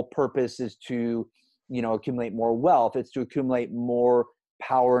our whole purpose is to, accumulate more wealth. It's to accumulate more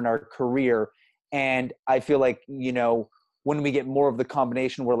power in our career. And I feel like, when we get more of the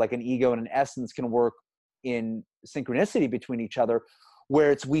combination where like an ego and an essence can work in synchronicity between each other,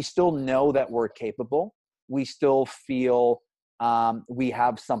 where we still know that we're capable. We still feel we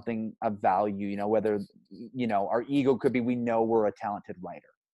have something of value, whether, our ego could be, we know we're a talented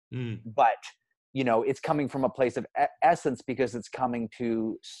writer, but, it's coming from a place of essence, because it's coming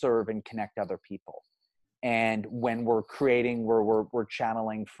to serve and connect other people. And when we're creating, we're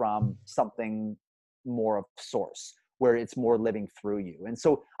channeling from something more of source, where it's more living through you. And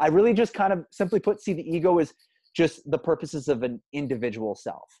so I really just kind of simply put, see the ego as just the purposes of an individual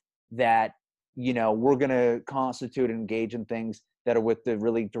self, that, we're going to constitute and engage in things that are with the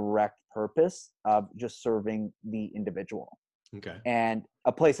really direct purpose of just serving the individual. Okay. And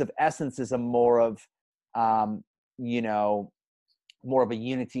a place of essence is a more of, more of a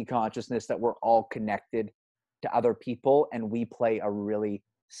unity consciousness, that we're all connected to other people and we play a really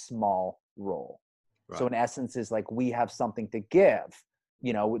small role. Right. So in essence is like, we have something to give,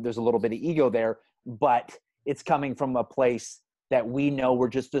 there's a little bit of ego there, but it's coming from a place that we know we're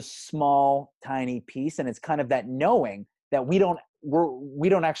just a small, tiny piece. And it's kind of that knowing that we don't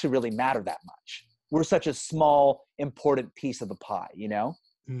actually really matter that much. We're such a small, important piece of the pie,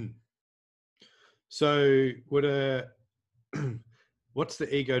 So what's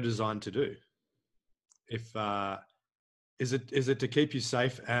the ego designed to do? If is it to keep you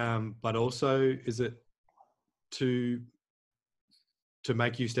safe, but also is it to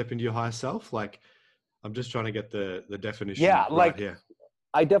make you step into your higher self? Like, I'm just trying to get the definition. Yeah, right like here.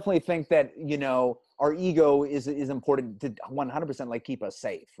 I definitely think that our ego is important to 100% like keep us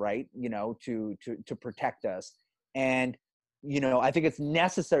safe, right? To protect us, and I think it's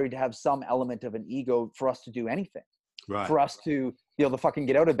necessary to have some element of an ego for us to do anything. Right. For us to be able to fucking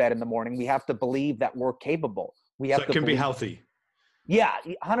get out of bed in the morning, we have to believe that we're capable. We have so it to can be healthy. Yeah,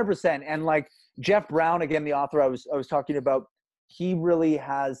 100%. And like Jeff Brown, again, the author I was talking about, he really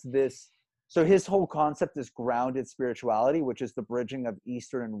has this. So his whole concept is grounded spirituality, which is the bridging of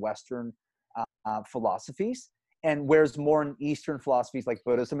Eastern and Western philosophies. And whereas more in Eastern philosophies like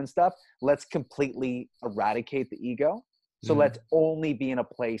Buddhism and stuff, let's completely eradicate the ego. So let's only be in a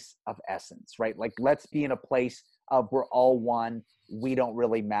place of essence, right? Like let's be in a place of we're all one, we don't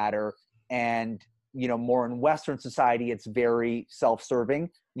really matter. And, you know, more in Western society, it's very self-serving.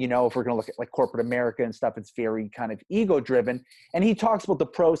 You know, if we're going to look at like corporate America and stuff, it's very kind of ego driven. And he talks about the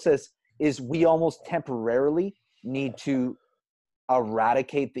process is we almost temporarily need to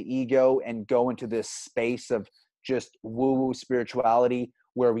eradicate the ego and go into this space of just woo-woo spirituality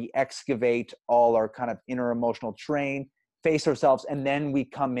where we excavate all our kind of inner emotional terrain, face ourselves, and then we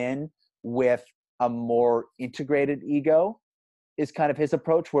come in with a more integrated ego is kind of his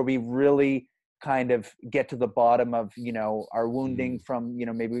approach, where we really kind of get to the bottom of, you know, our wounding from, you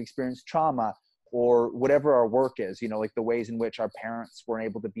know, maybe we experienced trauma or whatever our work is, you know, like the ways in which our parents weren't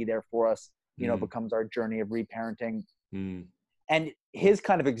able to be there for us, you know, becomes our journey of reparenting. And his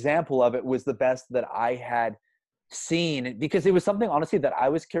kind of example of it was the best that I had seen, because it was something honestly that I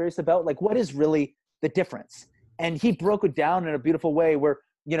was curious about, like what is really the difference? And he broke it down in a beautiful way where,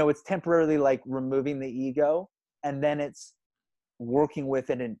 you know, it's temporarily like removing the ego, and then it's working with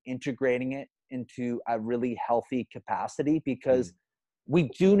it and integrating it into a really healthy capacity, because we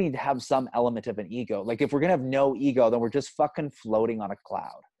do need to have some element of an ego. Like if we're going to have no ego, then we're just fucking floating on a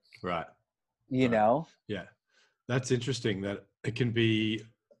cloud. Right. You know? Yeah. That's interesting that it can be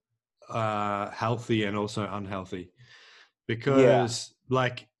healthy and also unhealthy, because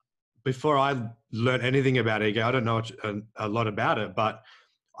like before I learned anything about ego, I don't know a lot about it, but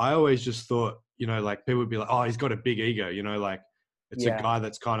I always just thought, you know, like people would be like, oh, he's got a big ego, you know, like it's a guy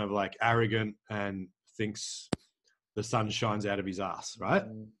that's kind of like arrogant and thinks the sun shines out of his ass, right?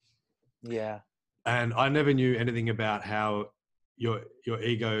 Yeah. And I never knew anything about how your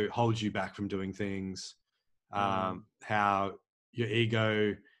ego holds you back from doing things, how your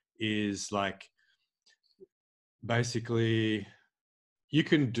ego is like basically you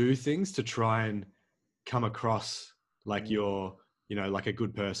can do things to try and come across like you're, you know, like a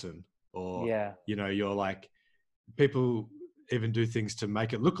good person, or, you know, you're like, people even do things to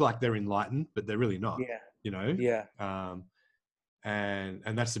make it look like they're enlightened, but they're really not, you know?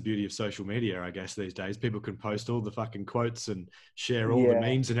 And that's the beauty of social media, I guess, these days. People can post all the fucking quotes and share all the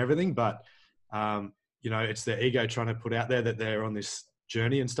memes and everything, but, you know, it's their ego trying to put out there that they're on this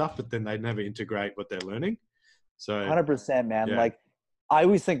journey and stuff, but then they never integrate what they're learning. So 100%, man. Like I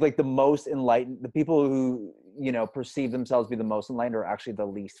always think like the most enlightened, the people who, you know, perceive themselves to be the most enlightened are actually the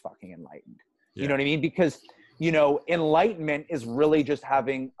least fucking enlightened. You know what I mean? Because, you know, enlightenment is really just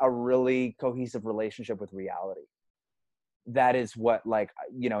having a really cohesive relationship with reality. That is what, like,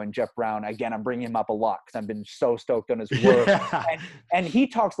 you know, and Jeff Brown, again, I'm bringing him up a lot because I've been so stoked on his work. And he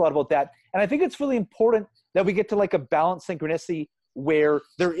talks a lot about that. And I think it's really important that we get to like a balanced synchronicity where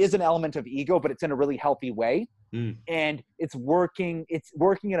there is an element of ego, but it's in a really healthy way. And it's working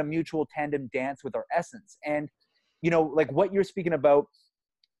in a mutual tandem dance with our essence. And, you know, like what you're speaking about,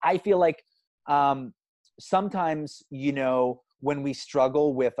 I feel like sometimes, you know, when we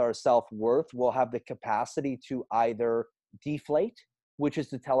struggle with our self-worth, we'll have the capacity to either deflate, which is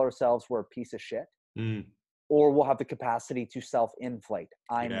to tell ourselves we're a piece of shit, or we'll have the capacity to self-inflate.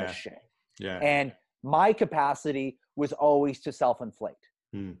 I'm the shit. And my capacity was always to self-inflate,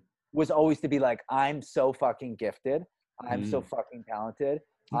 was always to be like, I'm so fucking gifted. I'm so fucking talented.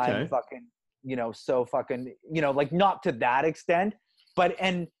 I'm fucking, you know, so fucking, you know, like not to that extent, but,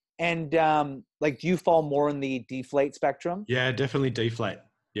 and like, do you fall more in the deflate spectrum? Yeah, definitely deflate.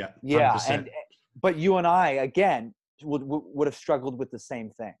 Yeah. 100%. Yeah. But you and I, again, would have struggled with the same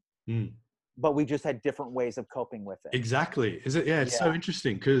thing, but we just had different ways of coping with it. Exactly. Is it? Yeah. It's so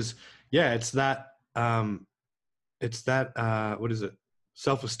interesting because it's that, what is it?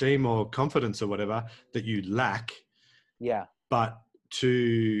 Self-esteem or confidence or whatever that you lack. Yeah. But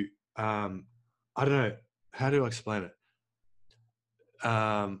to, I don't know, how do I explain it?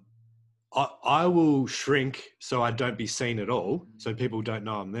 I will shrink so I don't be seen at all. So people don't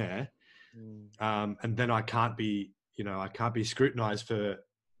know I'm there. And then I can't be, you know, I can't be scrutinized for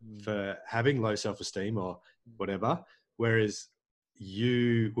having low self-esteem or whatever. Whereas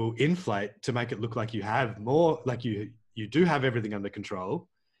you will inflate to make it look like you have more, like you do have everything under control.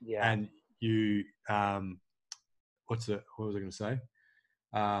 Yeah. And you, what was I going to say?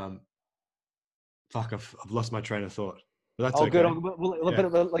 Fuck, I've lost my train of thought. But that's okay. Good. A little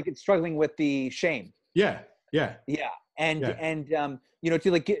bit like it's struggling with the shame. Yeah. And you know,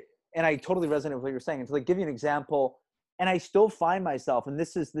 to like get, and I totally resonate with what you're saying. And to like give you an example, and I still find myself, and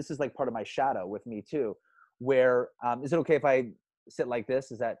this is like part of my shadow with me too, where is it okay if I sit like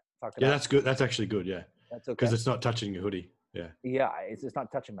this? Is that fucking that's good. That's actually good. Yeah. That's okay. Because it's not touching your hoodie. Yeah, it's just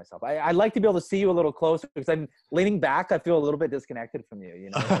not touching myself. I'd like to be able to see you a little closer because I'm leaning back. I feel a little bit disconnected from you.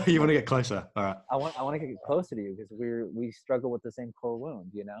 You know, You want to get closer? All right. I want to get closer to you because we struggle with the same core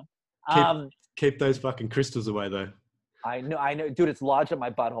wound. You know. Keep those fucking crystals away, though. I know, dude. It's lodged at my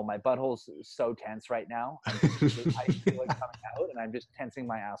butthole. My butthole's so tense right now. I feel it coming out, and I'm just tensing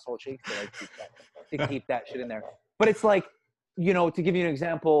my asshole cheeks to keep that shit in there. But it's like, you know, to give you an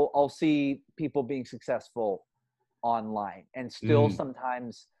example, I'll see people being successful online, and still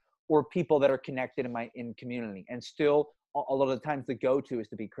sometimes, or people that are connected in community, and still a lot of the times the go-to is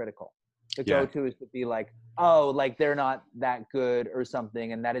to be critical. The go-to is to be like, oh, like they're not that good or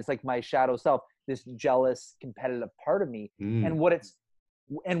something, and that is like my shadow self, this jealous, competitive part of me. And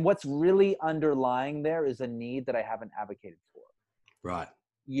what's really underlying there is a need that I haven't advocated for. Right.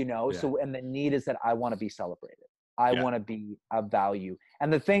 You know, so, and the need is that I want to be celebrated. I want to be of value.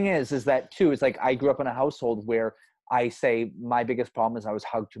 And the thing is that too, is like, I grew up in a household where I say my biggest problem is I was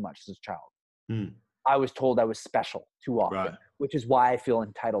hugged too much as a child. I was told I was special too often, which is why I feel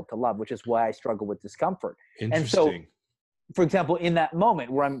entitled to love, which is why I struggle with discomfort. And so, for example, in that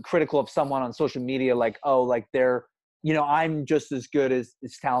moment where I'm critical of someone on social media, like, oh, like they're, you know, I'm just as good as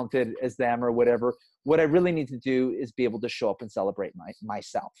talented as them or whatever. What I really need to do is be able to show up and celebrate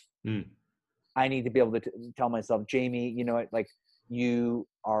myself. I need to be able to tell myself, Jamie, you know, like, you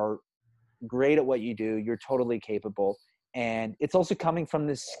are great at what you do. You're totally capable. And it's also coming from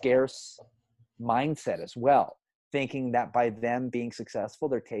this scarce mindset as well, thinking that by them being successful,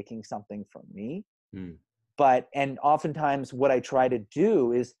 they're taking something from me. And oftentimes what I try to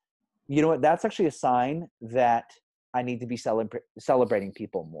do is, you know what, that's actually a sign that I need to be celebrating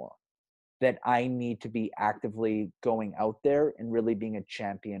people more, that I need to be actively going out there and really being a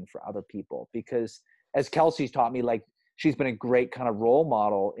champion for other people. Because as Kelsey's taught me, like, she's been a great kind of role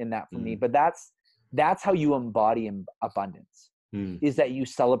model in that for me, but that's how you embody abundance, is that you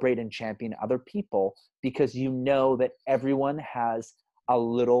celebrate and champion other people, because you know that everyone has a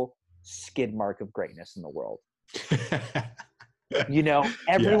little skid mark of greatness in the world. You know,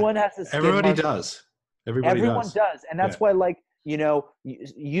 everyone has a skid Everybody mark. does. Everyone does. And that's why, like, you know,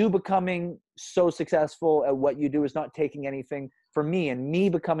 you becoming so successful at what you do is not taking anything from me, and me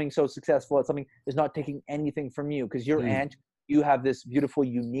becoming so successful at something is not taking anything from you, because your aunt, you have this beautiful,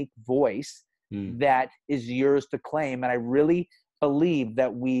 unique voice that is yours to claim. And I really believe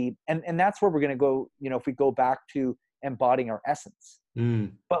that and that's where we're going to go, you know, if we go back to embodying our essence.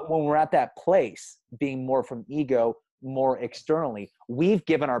 But when we're at that place, being more from ego, more externally, we've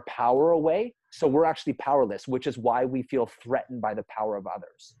given our power away. So we're actually powerless, which is why we feel threatened by the power of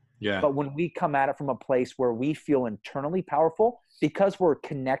others. But when we come at it from a place where we feel internally powerful, because we're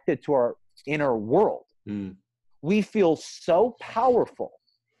connected to our inner world, we feel so powerful,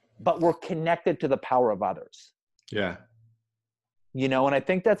 but we're connected to the power of others. You know, and I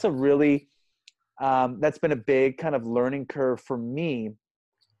think that's a really, that's been a big kind of learning curve for me,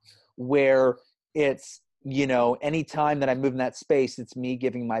 where it's, you know, anytime that I move in that space, it's me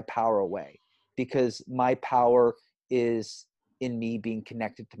giving my power away, because my power is in me being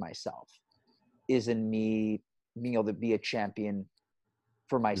connected to myself, is in me being able to be a champion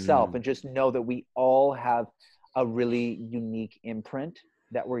for myself, and just know that we all have a really unique imprint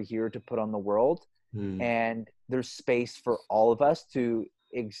that we're here to put on the world. And there's space for all of us to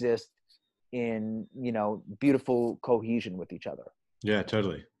exist in, you know, beautiful cohesion with each other. Yeah,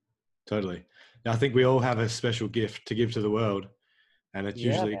 totally. I think we all have a special gift to give to the world, and it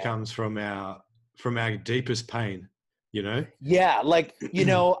usually comes from our deepest pain, you know? Yeah, like, you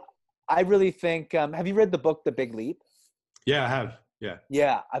know, I really think, have you read the book, The Big Leap? Yeah, I have.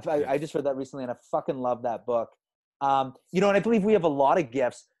 Yeah. I just read that recently, and I fucking love that book. You know, and I believe we have a lot of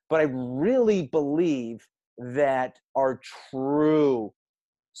gifts, but I really believe that our true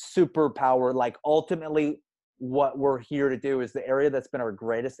superpower, like, ultimately what we're here to do is the area that's been our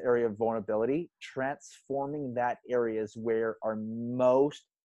greatest area of vulnerability, transforming that area is where our most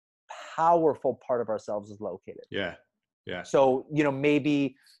powerful part of ourselves is located. Yeah. So, you know,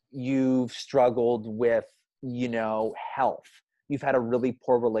 maybe you've struggled with, you know, health. You've had a really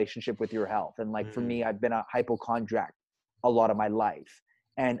poor relationship with your health. And like, for me, I've been a hypochondriac a lot of my life.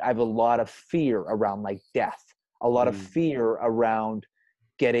 And I have a lot of fear around, like, death, a lot of fear around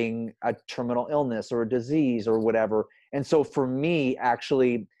getting a terminal illness or a disease or whatever. And so for me,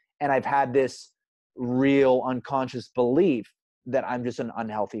 actually, and I've had this real unconscious belief that I'm just an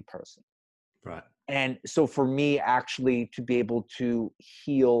unhealthy person. Right. And so for me, actually, to be able to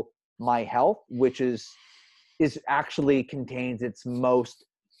heal my health, which is actually contains its most,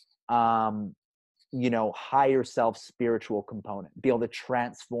 you know, higher self spiritual component, be able to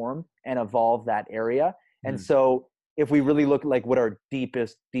transform and evolve that area. And so if we really look like what our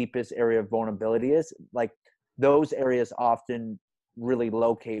deepest area of vulnerability is, like those areas often really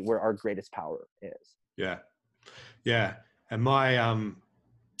locate where our greatest power is. Yeah. Yeah. And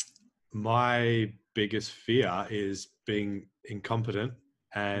my biggest fear is being incompetent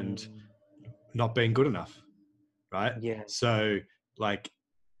and not being good enough. Right. Yeah. So like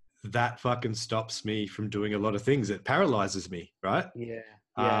that fucking stops me from doing a lot of things. It paralyzes me. Right.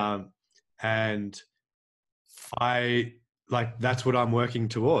 Yeah. And I like, that's what I'm working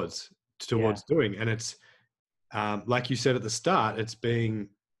towards doing. And it's, like you said at the start, it's being,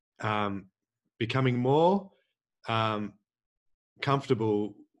 becoming more,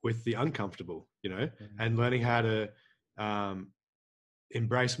 comfortable with the uncomfortable, and learning how to,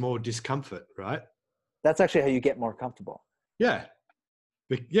 embrace more discomfort. Right. That's actually how you get more comfortable. Yeah.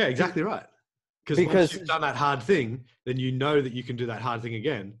 Yeah, exactly right. Because once you've done that hard thing, then you know that you can do that hard thing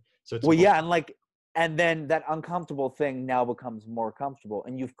again. So it's and then that uncomfortable thing now becomes more comfortable,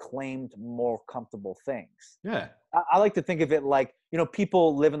 and you've claimed more comfortable things. Yeah. I like to think of it like,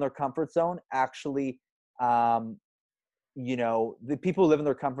 people live in their comfort zone. Actually, the people who live in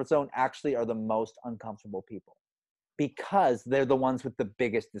their comfort zone actually are the most uncomfortable people, because they're the ones with the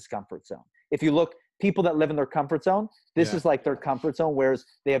biggest discomfort zone. If you look, people that live in their comfort zone, this is like their comfort zone, whereas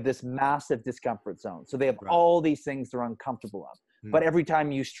they have this massive discomfort zone. So they have all these things they're uncomfortable of. But every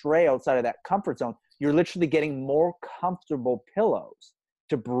time you stray outside of that comfort zone, you're literally getting more comfortable pillows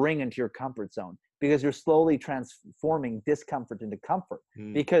to bring into your comfort zone, because you're slowly transforming discomfort into comfort.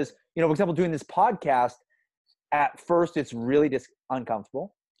 Because, for example, doing this podcast, at first it's really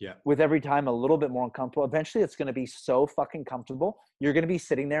uncomfortable. Yeah. With every time a little bit more uncomfortable. Eventually it's going to be so fucking comfortable. You're going to be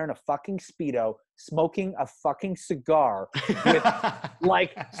sitting there in a fucking Speedo, smoking a fucking cigar with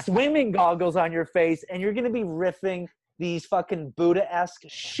like swimming goggles on your face. And you're going to be riffing these fucking Buddha-esque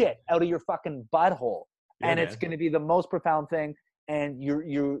shit out of your fucking butthole. Yeah, and it's going to be the most profound thing. And you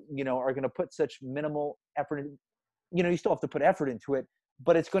are going to put such minimal effort in, you still have to put effort into it,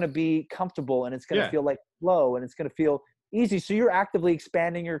 but it's going to be comfortable, and it's going to feel like flow, and it's going to feel easy. So you're actively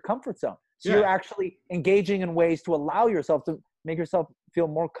expanding your comfort zone. So you're actually engaging in ways to allow yourself to make yourself feel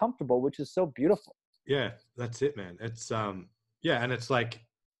more comfortable, which is so beautiful. Yeah, that's it, man. It's and it's like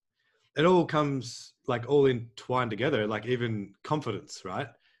it all comes like all entwined together, like even confidence, right?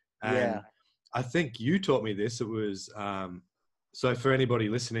 And I think you taught me this. It was so for anybody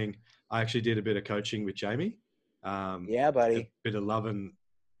listening, I actually did a bit of coaching with Jamie. Yeah, buddy. A bit of love and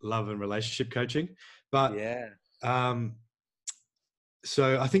relationship coaching. But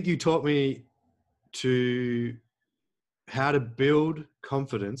so I think you taught me how to build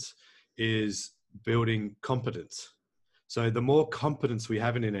confidence is building competence. So the more competence we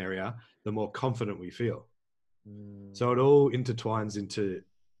have in an area, the more confident we feel. So it all intertwines into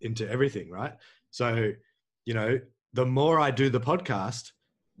everything, right? So, the more I do the podcast,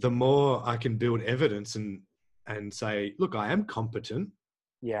 the more I can build evidence and say, look, I am competent.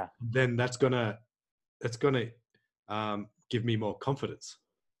 Yeah. Then that's gonna give me more confidence.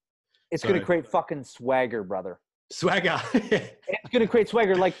 It's going to create fucking swagger, brother. Swagger. It's going to create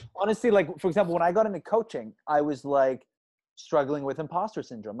swagger. Like, honestly, like, for example, when I got into coaching, I was like struggling with imposter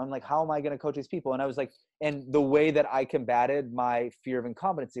syndrome. I'm like, how am I going to coach these people? And I was like, and the way that I combated my fear of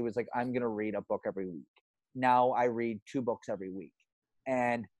incompetency was like, I'm going to read a book every week. Now I read 2 books every week.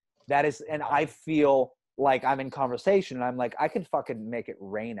 And I feel like I'm in conversation, and I'm like, I can fucking make it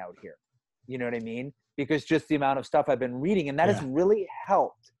rain out here. You know what I mean? Because just the amount of stuff I've been reading, and that has really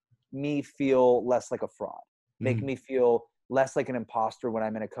helped me feel less like a fraud, make me feel less like an imposter when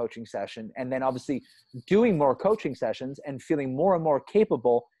I'm in a coaching session. And then obviously doing more coaching sessions and feeling more and more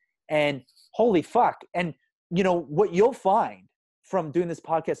capable, and holy fuck. And what you'll find from doing this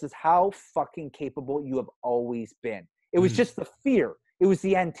podcast is how fucking capable you have always been. It was just the fear. It was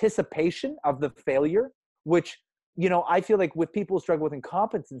the anticipation of the failure, which, I feel like with people who struggle with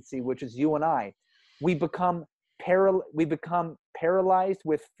incompetency, which is you and I, we become paralyzed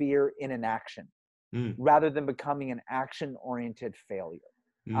with fear in inaction rather than becoming an action-oriented failure.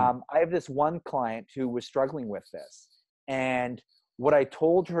 I have this one client who was struggling with this, and what I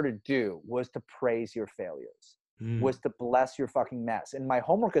told her to do was to praise your failures, was to bless your fucking mess. And my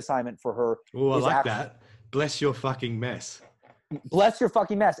homework assignment for her is that. Bless your fucking mess. Bless your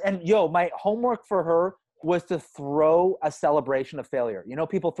fucking mess. And my homework for her was to throw a celebration of failure.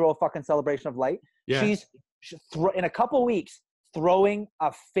 People throw a fucking celebration of light. Yeah. She's in a couple weeks throwing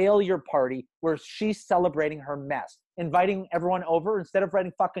a failure party where she's celebrating her mess, inviting everyone over. Instead of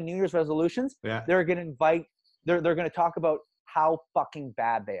writing fucking New Year's resolutions, they're going to invite, they're going to talk about how fucking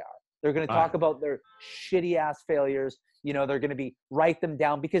bad they are. They're going to talk about their shitty ass failures. They're going to write them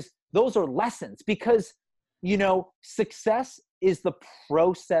down, because those are lessons. Because success is the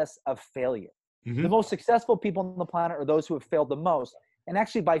process of failure. Mhm. The most successful people on the planet are those who have failed the most. And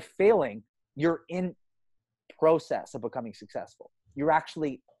actually, by failing, you're in process of becoming successful. You're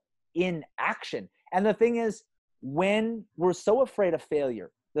actually in action. And the thing is, when we're so afraid of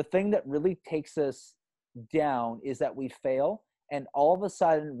failure, the thing that really takes us down is that we fail. And all of a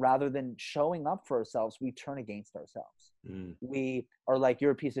sudden, rather than showing up for ourselves, we turn against ourselves. We are like,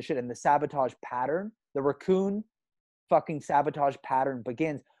 you're a piece of shit. And the sabotage pattern, the raccoon fucking sabotage pattern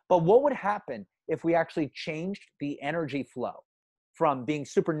begins. But what would happen if we actually changed the energy flow from being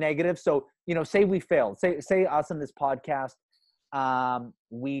super negative? So, say we failed, say us in this podcast,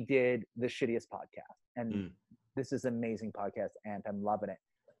 we did the shittiest podcast, and this is an amazing podcast and I'm loving it.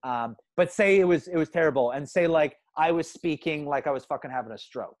 But say it was terrible, and say like I was speaking like I was fucking having a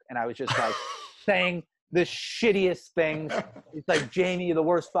stroke, and I was just like saying the shittiest things. It's like, Jamie, you're the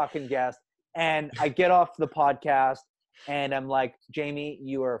worst fucking guest. And I get off the podcast and I'm like, Jamie,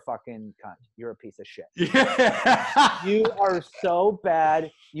 you are a fucking cunt. You're a piece of shit. Yeah. You are so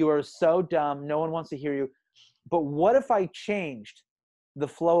bad. You are so dumb. No one wants to hear you. But what if I changed the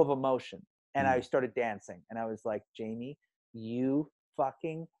flow of emotion and I started dancing, and I was like, Jamie, you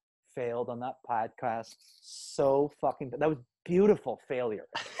fucking failed on that podcast. So fucking, that was beautiful failure.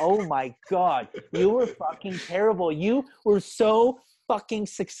 Oh my God. You were fucking terrible. You were so fucking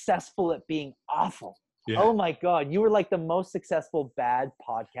successful at being awful. Yeah. Oh my God. You were like the most successful bad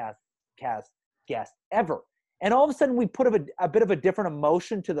podcast guest ever. And all of a sudden we put a bit of a different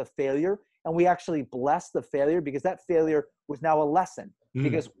emotion to the failure, and we actually bless the failure, because that failure was now a lesson.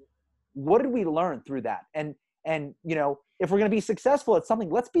 Because what did we learn through that? And if we're going to be successful at something,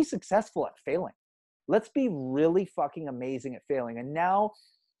 let's be successful at failing. Let's be really fucking amazing at failing. And now,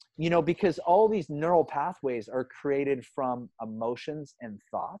 because all these neural pathways are created from emotions and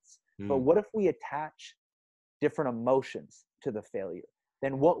thoughts, but what if we attach different emotions to the failure?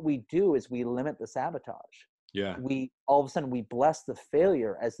 Then what we do is we limit the sabotage. Yeah. All of a sudden we bless the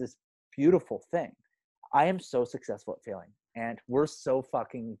failure as this beautiful thing. I am so successful at failing, and we're so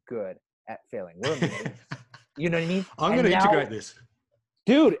fucking good at failing. We're amazing. You know what I mean? I'm going to integrate this.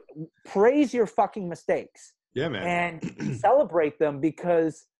 Dude, praise your fucking mistakes. Yeah, man. And celebrate them,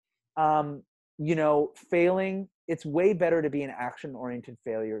 because, failing, it's way better to be an action-oriented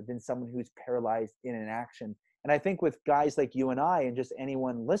failure than someone who's paralyzed in an action. And I think with guys like you and I, and just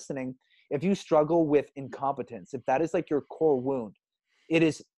anyone listening, if you struggle with incompetence, if that is like your core wound,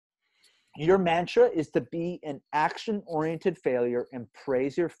 your mantra is to be an action-oriented failure and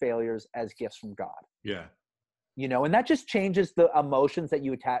praise your failures as gifts from God. Yeah. And that just changes the emotions that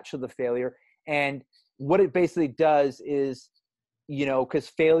you attach to the failure. And what it basically does is, because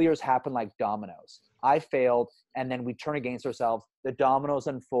failures happen like dominoes. I failed, and then we turn against ourselves. The dominoes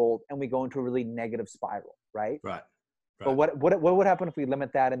unfold, and we go into a really negative spiral, right? Right. But what would happen if we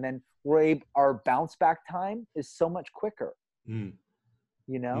limit that, and then our bounce back time is so much quicker?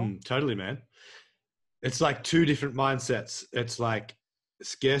 Totally, man. It's like two different mindsets. It's like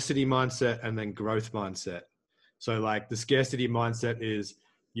scarcity mindset and then growth mindset. So like the scarcity mindset is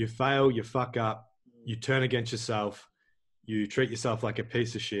you fail, you fuck up, you turn against yourself, you treat yourself like a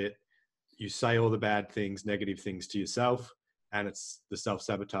piece of shit, you say all the bad things, negative things to yourself, and it's the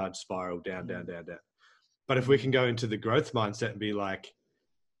self-sabotage spiral down, down, down, down. But if we can go into the growth mindset and be like,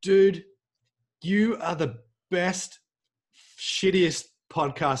 dude, you are the best, shittiest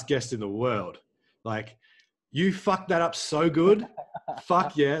podcast guest in the world. Like, you fucked that up so good.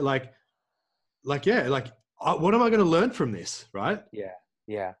 Fuck yeah. What am I going to learn from this? Right? Yeah.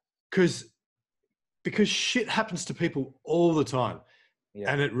 Yeah. Because shit happens to people all the time.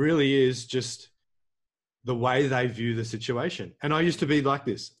 Yeah. And it really is just the way they view the situation. And I used to be like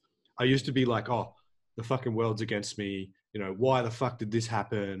this. I used to be like, oh, the fucking world's against me. Why the fuck did this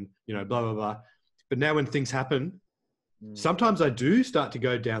happen? Blah, blah, blah. But now when things happen, sometimes I do start to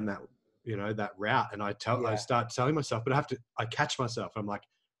go down that, that route. And I start telling myself, but I catch myself. I'm like,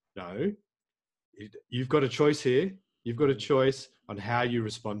 no, you've got a choice here. You've got a choice on how you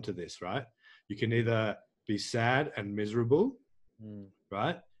respond to this, right? You can either be sad and miserable,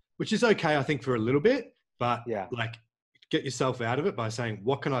 right? Which is okay, I think, for a little bit, but like get yourself out of it by saying,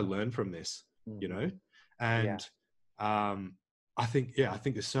 what can I learn from this? And I think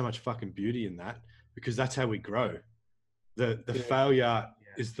there's so much fucking beauty in that, because that's how we grow. The failure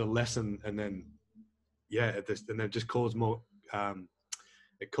is the lesson, and then and it just calls more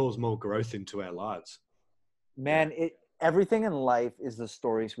growth into our lives. Man, everything in life is the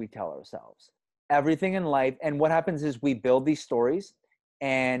stories we tell ourselves. Everything in life. And what happens is we build these stories,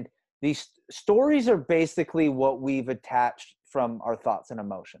 and these stories are basically what we've attached from our thoughts and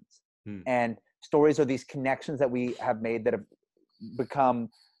emotions. And stories are these connections that we have made that have become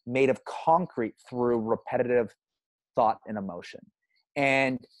made of concrete through repetitive thought and emotion.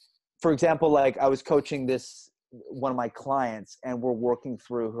 And for example, like I was coaching one of my clients, and we're working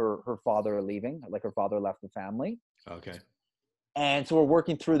through her father leaving, like her father left the family. Okay. And so we're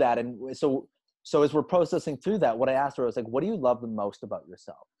working through that. And so as we're processing through that, what I asked her was like, what do you love the most about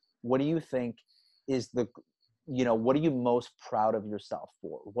yourself? What do you think is what are you most proud of yourself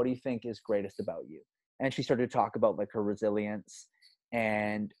for? What do you think is greatest about you? And she started to talk about like her resilience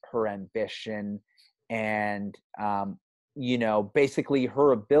and her ambition and, basically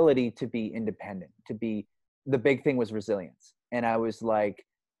her ability to be independent, the big thing was resilience. And I was like,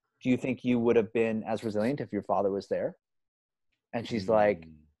 do you think you would have been as resilient if your father was there? And she's like,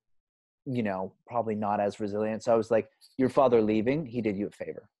 probably not as resilient. So I was like, your father leaving, he did you a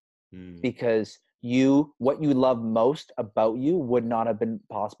favor. Because what you love most about you would not have been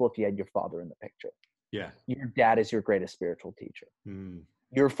possible if you had your father in the picture. Yeah. Your dad is your greatest spiritual teacher.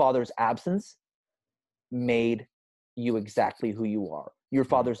 Your father's absence made you exactly who you are. Your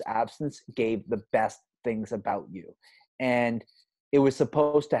father's absence gave the best things about you. And it was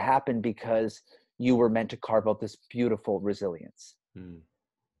supposed to happen because you were meant to carve out this beautiful resilience.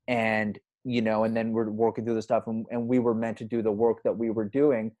 And, and then we're working through the stuff and we were meant to do the work that we were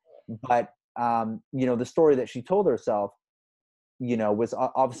doing. But, the story that she told herself, was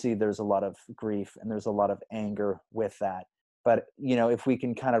obviously there's a lot of grief and there's a lot of anger with that. But, if we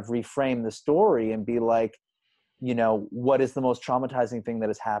can kind of reframe the story and be like, what is the most traumatizing thing that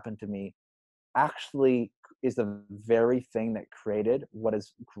has happened to me actually is the very thing that created what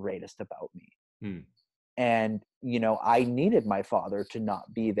is greatest about me. And, I needed my father to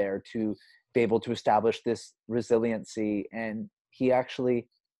not be there to be able to establish this resiliency. And he actually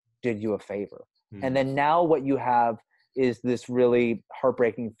did you a favor. And then now what you have is this really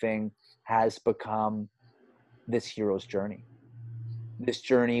heartbreaking thing has become this hero's journey. This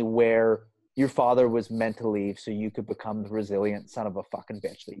journey where your father was meant to leave so you could become the resilient son of a fucking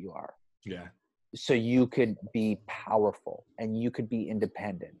bitch that you are. Yeah. So you could be powerful and you could be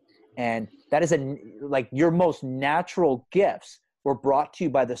independent. And that is your most natural gifts were brought to you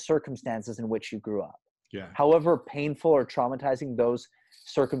by the circumstances in which you grew up. Yeah. However painful or traumatizing those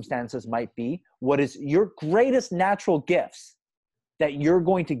circumstances might be, what is your greatest natural gifts that you're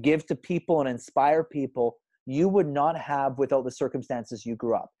going to give to people and inspire people you would not have without the circumstances you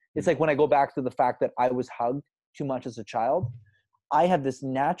grew up. It's like when I go back to the fact that I was hugged too much as a child, I have this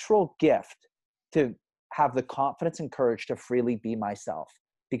natural gift to have the confidence and courage to freely be myself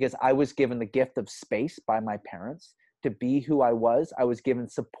because I was given the gift of space by my parents to be who I was. I was given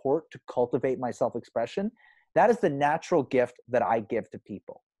support to cultivate my self-expression. That is the natural gift that I give to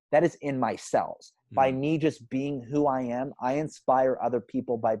people. That is in my cells. By me just being who I am, I inspire other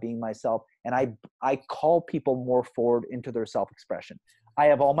people by being myself. And I call people more forward into their self-expression. I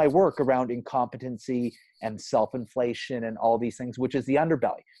have all my work around incompetency and self-inflation and all these things, which is the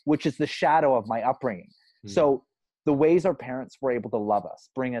underbelly, which is the shadow of my upbringing. So the ways our parents were able to love us,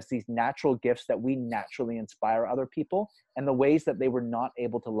 bring us these natural gifts that we naturally inspire other people, and the ways that they were not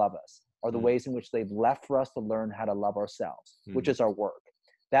able to love us are the ways in which they've left for us to learn how to love ourselves, which is our work.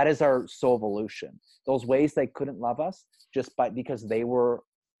 That is our soul evolution. Those ways they couldn't love us because they were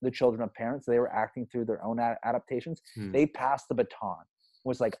the children of parents, they were acting through their own adaptations. They passed the baton. It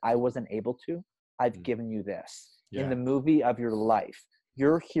was like, I wasn't able to, I've given you this. In the movie of your life,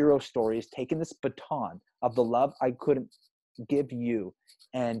 your hero story is taking this baton of the love I couldn't give you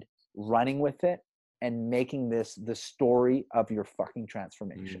and running with it and making this the story of your fucking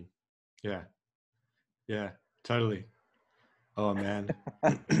transformation. Yeah. Yeah, totally. Oh man.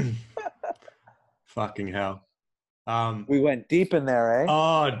 Fucking hell. We went deep in there, eh?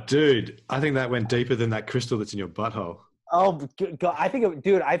 Oh dude, I think that went deeper than that crystal that's in your butthole. Oh God, I think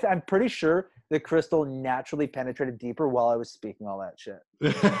I'm pretty sure the crystal naturally penetrated deeper while I was speaking all that shit.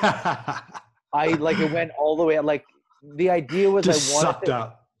 It went all the way. Like the idea was just sucked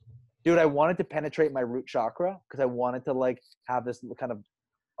up. Dude, I wanted to penetrate my root chakra because I wanted to have this kind of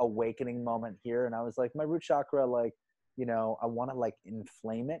awakening moment here. And I was like, my root chakra, I want to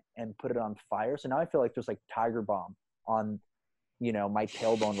inflame it and put it on fire. So now I feel like there's tiger balm on, my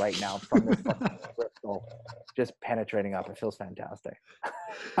tailbone right now from this fucking crystal just penetrating up. It feels fantastic.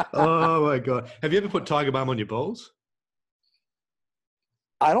 Oh my God. Have you ever put tiger balm on your balls?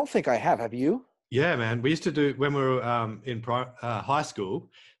 I don't think I have. Have you? Yeah, man. We used to do, when we were in high school,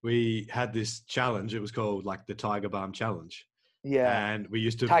 we had this challenge. It was called the Tiger Balm Challenge. Yeah. And we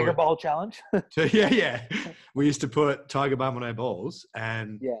used to Tiger Ball Challenge. Yeah. We used to put tiger balm on our balls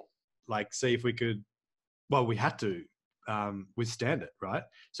and see if we could, we had to withstand it, right?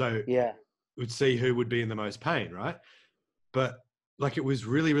 So would see who would be in the most pain, right? But like it was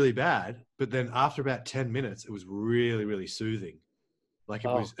really, really bad. But then after about 10 minutes, it was really, really soothing. Like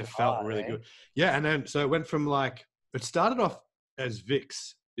it felt really good. Yeah. And then, so it went from like, it started off as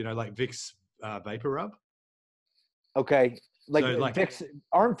Vicks, like Vicks vapor rub. Okay. Like, So, like Vicks,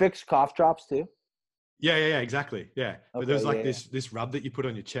 aren't Vicks cough drops too? Yeah, exactly. Yeah. But there was like yeah. this rub that you put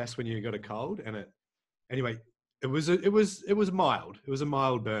on your chest when you got a cold, and anyway, it was mild. It was a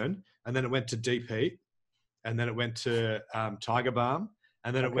mild burn, and then it went to deep heat, and then it went to Tiger Balm,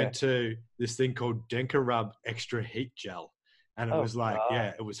 and then it went to this thing called Denka Rub Extra Heat Gel, and it was like,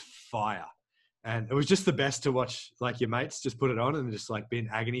 it was fire, and it was just the best to watch. Like your mates just put it on and just like be in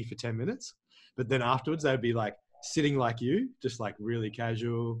agony for 10 minutes, but then afterwards they'd be like sitting like you, just like really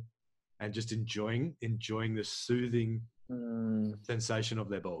casual, and just enjoying the soothing sensation of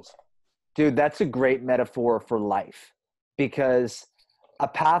their balls. Dude, that's a great metaphor for life, because a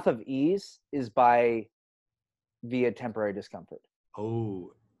path of ease is via temporary discomfort.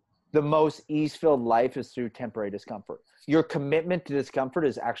 Oh, the most ease-filled life is through temporary discomfort. Your commitment to discomfort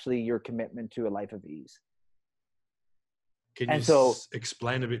is actually your commitment to a life of ease. Can you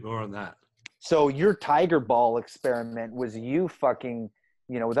explain a bit more on that? So your Tiger Ball experiment was you fucking,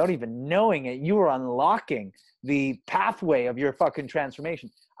 without even knowing it, you were unlocking the pathway of your fucking transformation.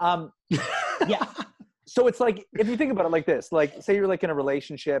 Yeah. So it's like, if you think about it like this, like say you're like in a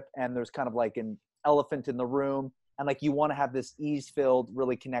relationship and there's kind of like an elephant in the room, and like you want to have this ease-filled,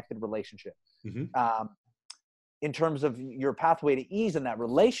 really connected relationship. Mm-hmm. In terms of your pathway to ease in that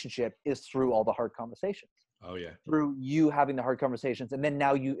relationship is through all the hard conversations. Oh yeah. Through you having the hard conversations, and then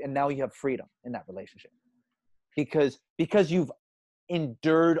now you have freedom in that relationship, because you've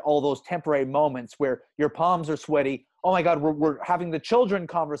endured all those temporary moments where your palms are sweaty. Oh my God, we're having the children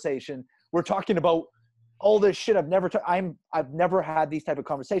conversation. We're talking about all this shit I've never had these type of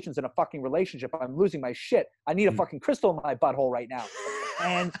conversations in a fucking relationship. I'm losing my shit. I need a fucking crystal in my butthole right now.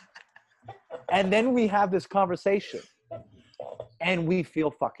 And then we have this conversation and we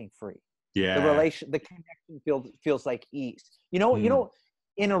feel fucking free. Yeah. The connection feels like ease. You know,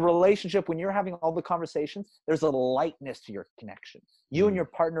 in a relationship, when you're having all the conversations, there's a lightness to your connection. You and your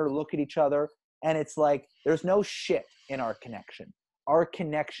partner look at each other and it's like, there's no shit in our connection. Our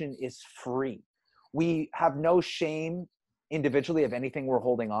connection is free. We have no shame individually of anything we're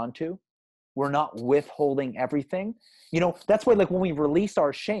holding on to. We're not withholding everything. That's why, like, when we release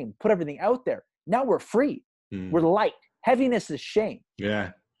our shame, put everything out there, now we're free. We're light. Heaviness is shame.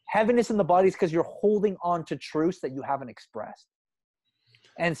 Yeah. Heaviness in the body is because you're holding on to truths that you haven't expressed.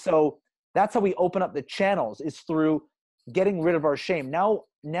 And so that's how we open up the channels, is through getting rid of our shame. Now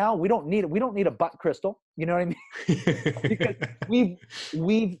we don't need it. We don't need a butt crystal. You know what I mean? Because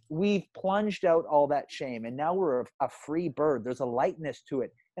we've plunged out all that shame, and now we're a free bird. There's a lightness to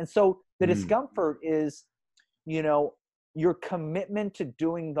it. And so the discomfort is, your commitment to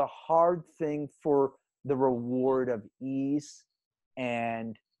doing the hard thing for the reward of ease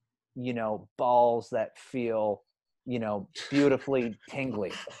and, balls that feel, beautifully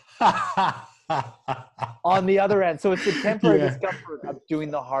tingly. On the other end. So it's the temporary discomfort of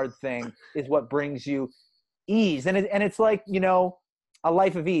doing the hard thing is what brings you ease. And it's like, a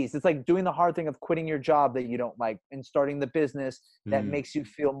life of ease. It's like doing the hard thing of quitting your job that you don't like and starting the business that makes you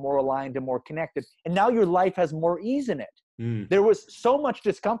feel more aligned and more connected. And now your life has more ease in it. There was so much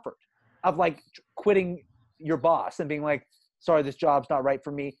discomfort of like quitting your boss and being like, sorry, this job's not right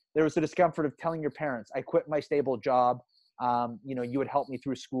for me. There was the discomfort of telling your parents, I quit my stable job. You would help me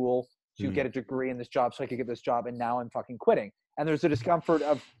through school to get a degree in this job so I could get this job, and now I'm fucking quitting. And there's a discomfort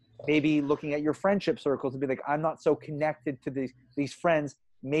of maybe looking at your friendship circles and be like, I'm not so connected to these friends.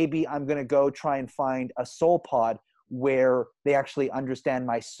 Maybe I'm going to go try and find a soul pod where they actually understand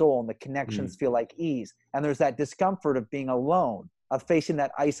my soul and the connections feel like ease. And there's that discomfort of being alone, of facing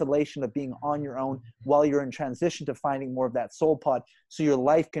that isolation of being on your own while you're in transition to finding more of that soul pod so your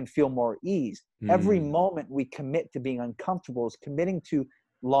life can feel more ease. Every moment we commit to being uncomfortable is committing to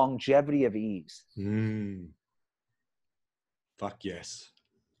longevity of ease. Fuck yes.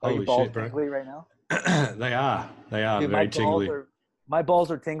 Are Holy your balls shit, bro. tingly right now? They are Dude, very tingly. My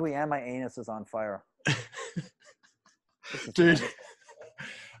balls are tingly and my anus is on fire. Dude,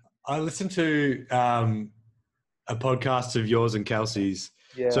 I listened to a podcast of yours and Kelsey's.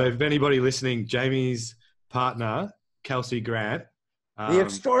 Yeah. So if anybody listening, Jamie's partner, Kelsey Grant. The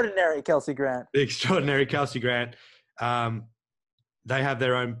extraordinary Kelsey Grant. The extraordinary Kelsey Grant. They have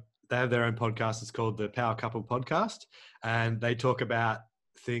their own podcast. It's called the Power Couple Podcast. And they talk about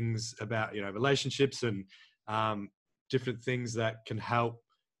things about, relationships and different things that can help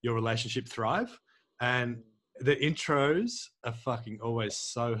your relationship thrive. And the intros are fucking always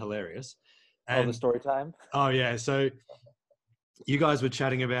so hilarious. Oh, the And story time. oh yeah, so you guys were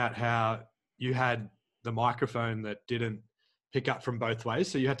chatting about how you had the microphone that didn't pick up from both ways,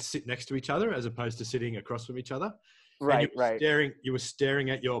 so you had to sit next to each other as opposed to sitting across from each other. And Right, right. you were staring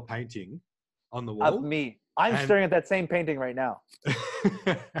at your painting on the Of wall. me. I'm And- staring at that same painting right now.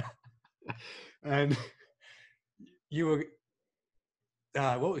 And you were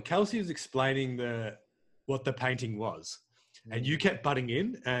Kelsey was explaining what the painting was, and you kept butting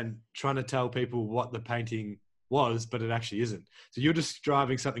in and trying to tell people what the painting was, but it actually isn't. So you're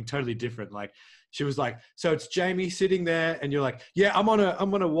describing something totally different. Like she was like, so it's Jamie sitting there, and you're like, yeah, I'm on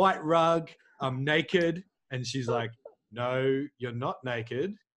a white rug, I'm naked, and she's like, no, you're not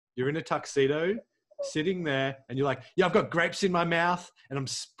naked, you're in a tuxedo sitting there, and you're like, yeah, I've got grapes in my mouth and I'm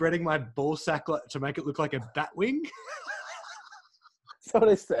spreading my ball sack to make it look like a bat wing. That's what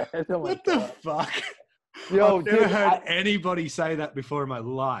I said. Oh my What the God. fuck? Yo, I've never dude, heard anybody say that before in my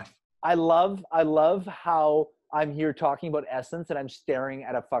life. I love how I'm here talking about Essence and I'm staring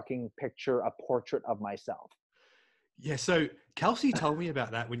at a fucking picture, a portrait of myself. Yeah, so Kelsey told me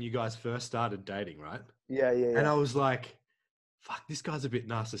about that when you guys first started dating, right? Yeah. And I was like, fuck, this guy's a bit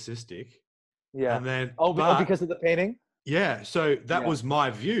narcissistic. Yeah. And then, Because of the painting? yeah, so that Yeah. was my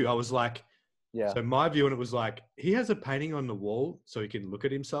view. I was like, Yeah. so my view, and it was like, he has a painting on the wall so he can look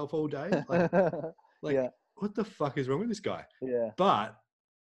at himself all day. Like, Yeah. what the fuck is wrong with this guy? Yeah. But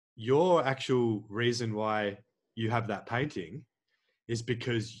your actual reason why you have that painting is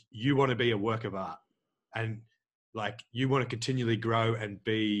because you want to be a work of art, and like you want to continually grow and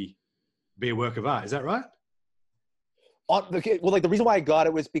be a work of art. Is that right? Well, like the reason why I got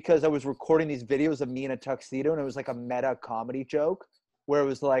it was because I was recording these videos of me in a tuxedo, and it was like a meta comedy joke where it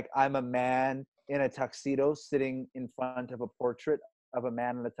was like, I'm a man in a tuxedo sitting in front of a portrait of a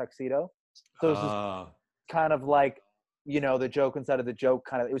man in a tuxedo. So it was just kind of like, you know, the joke inside of the joke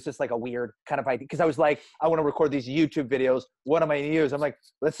kind of, it was just like a weird kind of idea. Because I was like, I want to record these YouTube videos. What am I going to use? I'm like,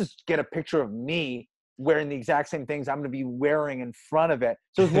 let's just get a picture of me wearing the exact same things I'm going to be wearing in front of it.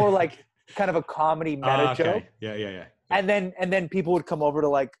 So it's more like kind of a comedy meta joke. Yeah. And then people would come over to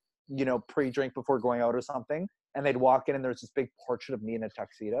like, you know, pre-drink before going out or something. And they'd walk in and there's this big portrait of me in a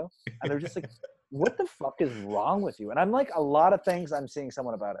tuxedo. And they're just like, what the fuck is wrong with you? And I'm like, a lot of things, I'm seeing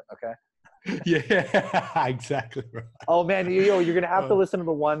someone about it. Okay. Yeah, exactly right. Oh man, you're going to have to listen to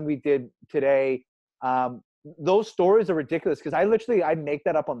the one we did today. Those stories are ridiculous because I make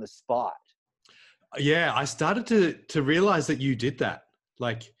that up on the spot. Yeah, I started to realize that you did that.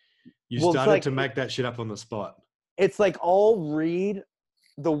 Like you started to make that shit up on the spot. It's like I'll read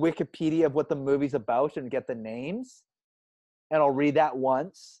the Wikipedia of what the movie's about and get the names, and I'll read that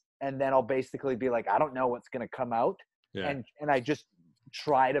once, and then I'll basically be like, I don't know what's going to come out. Yeah. And I just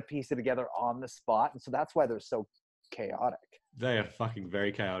try to piece it together on the spot. And so that's why they're so chaotic. They are fucking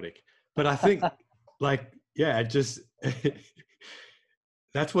very chaotic. But I think like, yeah, it just,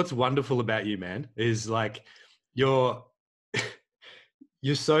 that's what's wonderful about you, man, is like you're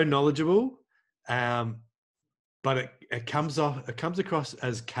so knowledgeable. But it comes across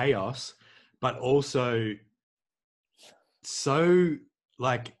as chaos, but also so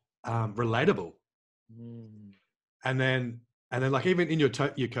like relatable. And then like even in your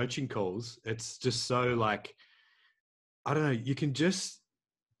coaching calls, it's just so like, I don't know, you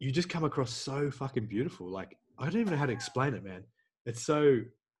just come across so fucking beautiful. Like I don't even know how to explain it, man. It's so,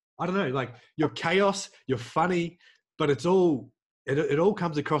 I don't know, like you're chaos, you're funny, but it all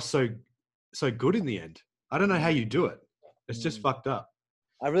comes across so good in the end. I don't know how you do it. It's just fucked up.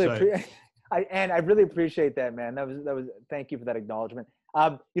 I really I really appreciate that, man. That was. Thank you for that acknowledgement.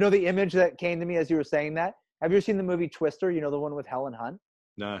 You know the image that came to me as you were saying that. Have you ever seen the movie Twister? You know the one with Helen Hunt.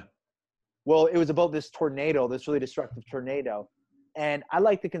 No. Well, it was about this tornado, this really destructive tornado, and I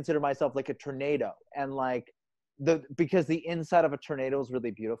like to consider myself like a tornado, and like because the inside of a tornado is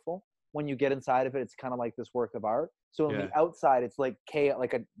really beautiful. When you get inside of it, it's kind of like this work of art. So on the outside, it's like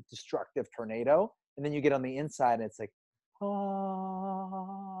like a destructive tornado. And then you get on the inside and it's like,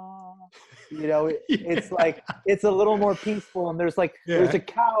 oh, you know, it's like, it's a little more peaceful. And there's like, there's a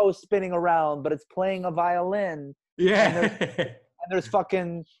cow spinning around, but it's playing a violin. Yeah. And there's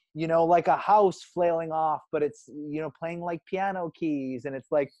fucking, you know, like a house flailing off, but it's, you know, playing like piano keys. And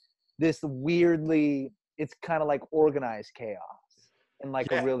it's like this weirdly, it's kind of like organized chaos in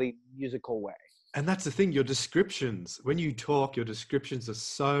like a really musical way. And that's the thing, your descriptions, when you talk, your descriptions are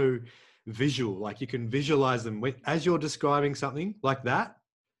so visual. Like you can visualize them as you're describing something like that,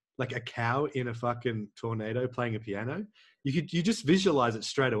 like a cow in a fucking tornado playing a piano. You just visualize it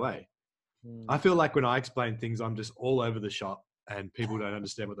straight away. I feel like when I explain things, I'm just all over the shop and people don't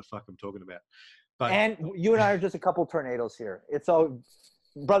understand what the fuck I'm talking about. But and you and I are just a couple tornadoes here. It's all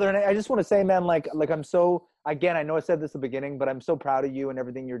brother. And I just want to say, man, like I'm so, again, I know I said this at the beginning, but I'm so proud of you and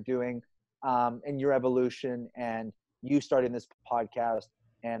everything you're doing, and your evolution and you starting this podcast.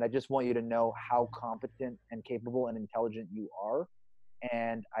 And I just want you to know how competent and capable and intelligent you are.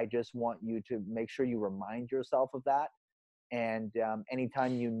 And I just want you to make sure you remind yourself of that. And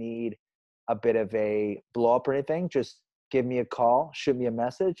anytime you need a bit of a blow up or anything, just give me a call, shoot me a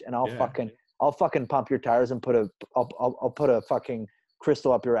message, and I'll fucking pump your tires and I'll put a fucking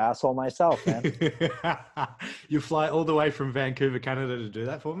crystal up your asshole myself, man. You fly all the way from Vancouver, Canada to do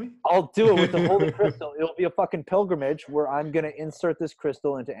that for me? I'll do it with the holy crystal. It'll be a fucking pilgrimage where I'm going to insert this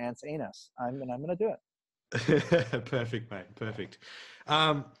crystal into Ant's anus. I'm going to do it. Perfect, mate. Perfect.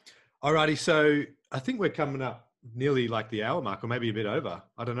 Alrighty. So I think we're coming up nearly like the hour mark, or maybe a bit over.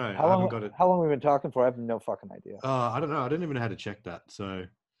 I don't know. How long have we been talking for? I have no fucking idea. I don't know. I don't even know how to check that. So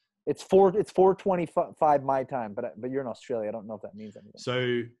it's 4:25 my time, but you're in Australia. I don't know if that means anything.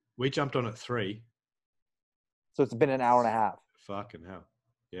 So we jumped on at 3. So it's been an hour and a half. Fucking hell.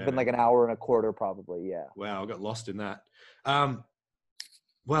 Yeah. It's been like an hour and a quarter, probably. Yeah. Wow. I got lost in that.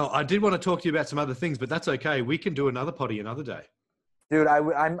 Well, I did want to talk to you about some other things, but that's okay. We can do another potty another day. Dude,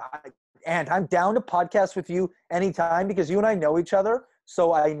 I'm down to podcast with you anytime because you and I know each other.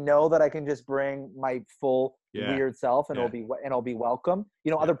 So I know that I can just bring my full weird self and it'll be welcome.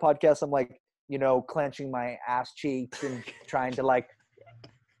 You know, other podcasts, I'm like, you know, clenching my ass cheeks and trying to like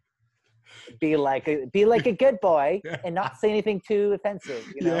be like a good boy and not say anything too offensive,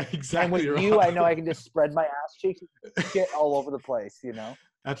 you know? Yeah, exactly. And with you, I know I can just spread my ass cheeks and shit all over the place, you know?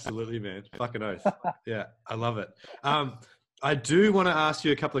 Absolutely, man. Fucking oath. Yeah, I love it. I do want to ask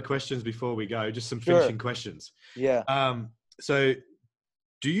you a couple of questions before we go, just some finishing questions. Yeah. So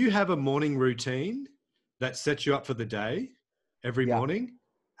do you have a morning routine that sets you up for the day every morning?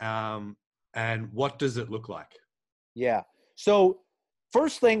 And what does it look like? Yeah. So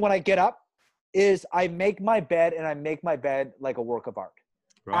first thing when I get up is I make my bed, and I make my bed like a work of art.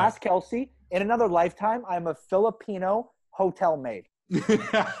 Right. Ask Kelsey. In another lifetime, I'm a Filipino hotel maid.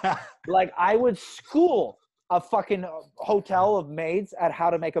 Like I would school a fucking hotel of maids at how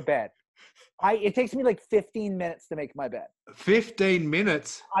to make a bed. It takes me like 15 minutes to make my bed. 15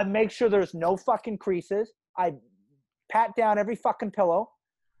 minutes? I make sure there's no fucking creases. I pat down every fucking pillow.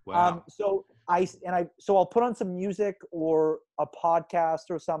 Wow. So I'll put on some music or a podcast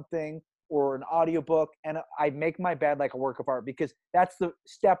or something or an audiobook, and I make my bed like a work of art, because that's the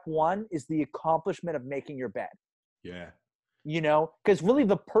step one, is the accomplishment of making your bed. Yeah. You know, because really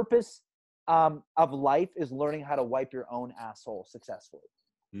the purpose of life is learning how to wipe your own asshole successfully.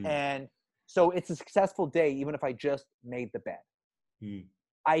 And so it's a successful day, even if I just made the bed.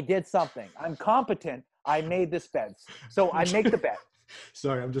 I did something. I'm competent. I made this bed. So I make the bed.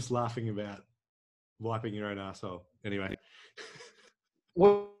 Sorry, I'm just laughing about wiping your own asshole. Anyway.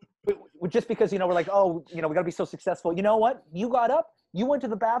 Well, just because, you know, we're like, oh, you know, we got to be so successful. You know what? You got up. You went to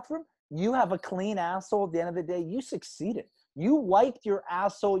the bathroom. You have a clean asshole at the end of the day. You succeeded. You wiped your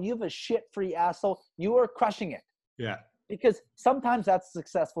asshole. You have a shit-free asshole. You are crushing it. Yeah. Because sometimes that's a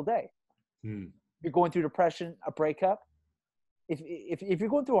successful day. You're going through depression, a breakup. If you're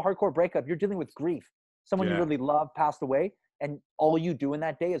going through a hardcore breakup, you're dealing with grief. Someone you really love passed away, and all you do in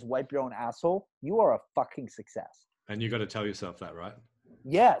that day is wipe your own asshole. You are a fucking success. And you got to tell yourself that, right?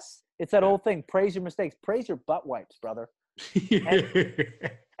 Yes. It's that old thing. Praise your mistakes. Praise your butt wipes, brother.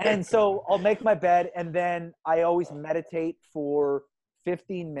 And so I'll make my bed, and then I always meditate for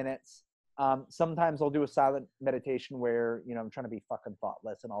 15 minutes. Sometimes I'll do a silent meditation where, you know, I'm trying to be fucking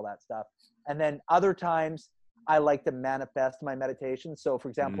thoughtless and all that stuff. And then other times I like to manifest my meditation. So for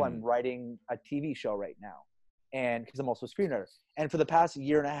example, I'm writing a TV show right now, and because I'm also a screenwriter. And for the past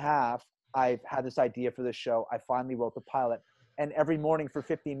year and a half, I've had this idea for this show. I finally wrote the pilot, and every morning for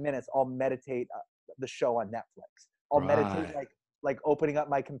 15 minutes, I'll meditate the show on Netflix. I'll meditate like opening up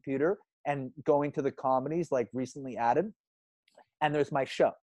my computer and going to the comedies like recently added. And there's my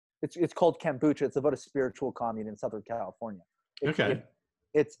show. It's called Kombucha. It's about a spiritual commune in Southern California.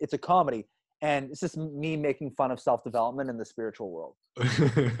 It's a comedy, and it's just me making fun of self-development in the spiritual world.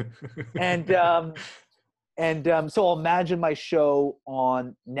 So I'll imagine my show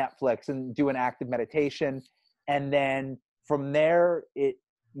on Netflix and do an active meditation. And then from there,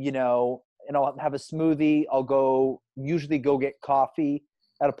 and I'll have a smoothie. I'll usually go get coffee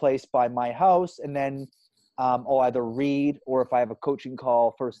at a place by my house. And then I'll either read, or if I have a coaching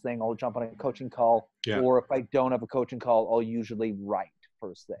call first thing, I'll jump on a coaching call. Yeah. Or if I don't have a coaching call, I'll usually write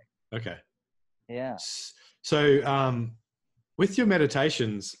first thing. Okay. Yeah. So with your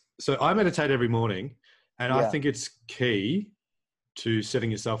meditations, so I meditate every morning, and I think it's key to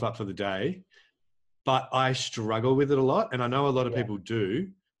setting yourself up for the day. but I struggle with it a lot. And I know a lot of Yeah. people do.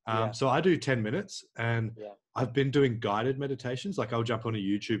 Yeah. So I do 10 minutes and Yeah. I've been doing guided meditations. Like I'll jump onto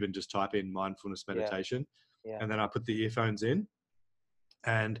YouTube and just type in mindfulness Yeah. meditation. Yeah. And then I put the earphones in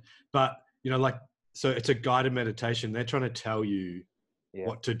but like, so it's a guided meditation. They're trying to tell you Yeah.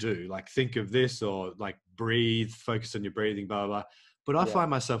 what to do. Like think of this or like breathe, focus on your breathing, blah, blah, blah. But I Yeah. find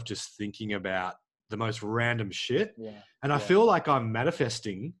myself just thinking about the most random shit. Yeah. And I Yeah. feel like I'm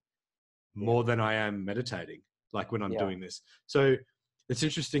manifesting Yeah. more than I am meditating, like when I'm Yeah. doing this. So it's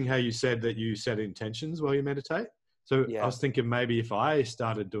interesting how you said that you set intentions while you meditate. So I Yeah. was thinking maybe if I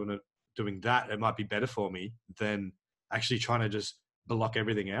started doing that, it might be better for me than actually trying to just block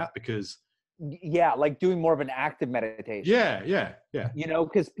everything out because Yeah, like doing more of an active meditation. yeah.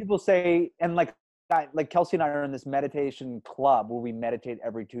 Because people say, and like Kelsey and I are in this meditation club where we meditate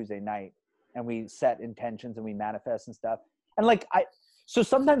every Tuesday night and we set intentions and we manifest and stuff. And so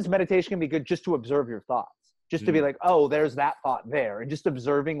sometimes meditation can be good just to observe your thoughts, just to be like, oh, there's that thought there, and just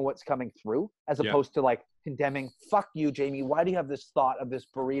observing what's coming through as opposed to like condemning, fuck you, Jamie, why do you have this thought of this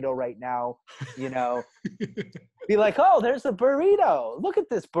burrito right now? Be like, oh, there's a burrito. Look at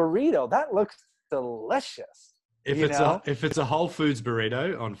this burrito. That looks delicious. If it's a Whole Foods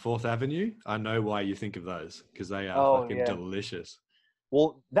burrito on 4th Avenue, I know why you think of those because they are fucking delicious.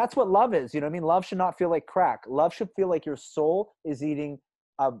 Well, that's what love is. You know what I mean? Love should not feel like crack. Love should feel like your soul is eating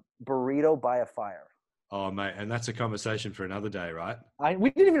a burrito by a fire. Oh, mate. And that's a conversation for another day, right? We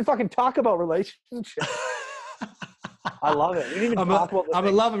didn't even fucking talk about relationships. I love it. We didn't even talk about I'm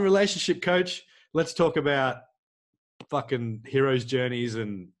a love and relationship coach. Let's talk about fucking heroes' journeys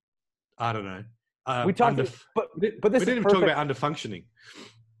and I don't know. We talked, but this we didn't even talk about underfunctioning.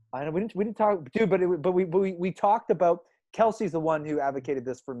 I know we didn't talk, dude. But we talked about. Kelsey's the one who advocated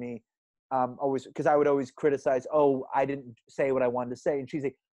this for me, always, because I would always criticize. Oh, I didn't say what I wanted to say, and she's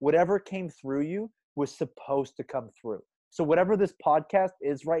like, whatever came through you was supposed to come through. So whatever this podcast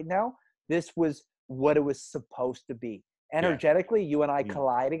is right now, this was what it was supposed to be. Energetically, you and I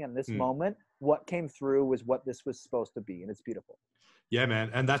colliding in this moment, what came through was what this was supposed to be, and it's beautiful. Yeah,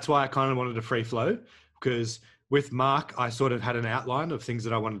 man. And that's why I kind of wanted to free flow because with Mark, I sort of had an outline of things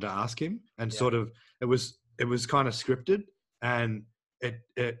that I wanted to ask him and sort of, it was kind of scripted and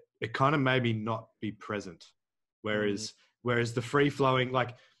it kind of made me not be present. Whereas the free flowing,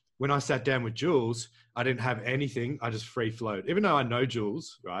 like when I sat down with Jules, I didn't have anything. I just free flowed, even though I know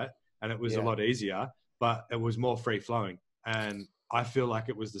Jules, right? And it was a lot easier, but it was more free flowing. And I feel like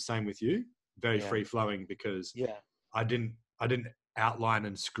it was the same with you, very free flowing because I didn't outline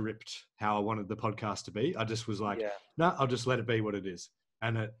and script how I wanted the podcast to be. I just was like, no, I'll just let it be what it is.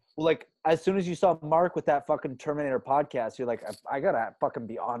 And well, like as soon as you saw Mark with that fucking Terminator podcast, you're like, I gotta fucking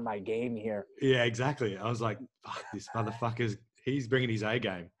be on my game here. Yeah, exactly. I was like, fuck, this motherfucker's, he's bringing his A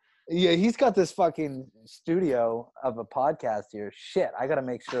game. Yeah, he's got this fucking studio of a podcast here. Shit, I gotta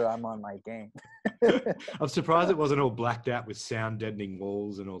make sure I'm on my game. I'm surprised it wasn't all blacked out with sound deadening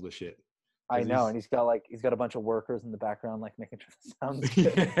walls and all the shit. I know, and he's got a bunch of workers in the background, like making sure it sounds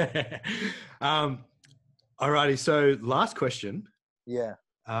good. Alrighty, so last question. Yeah.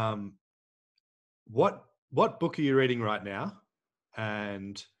 What book are you reading right now,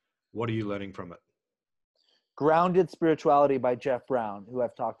 and what are you learning from it? Grounded Spirituality by Jeff Brown, who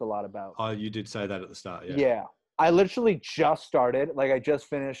I've talked a lot about. Oh, you did say that at the start. Yeah. Yeah. I literally just started. Like I just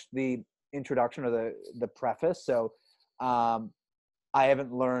finished the introduction or the preface, so I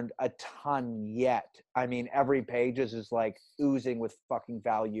haven't learned a ton yet. I mean, every page is just like oozing with fucking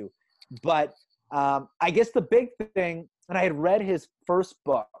value. But I guess the big thing, and I had read his first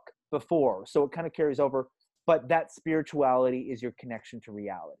book before, so it kind of carries over, but that spirituality is your connection to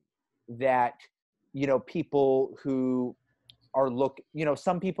reality. That, people who are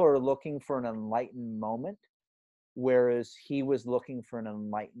some people are looking for an enlightened moment, whereas he was looking for an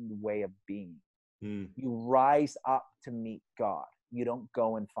enlightened way of being. You rise up to meet God. You don't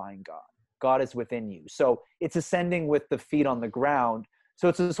go and find God. God is within you. So it's ascending with the feet on the ground. So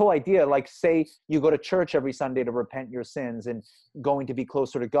it's this whole idea, like say you go to church every Sunday to repent your sins and going to be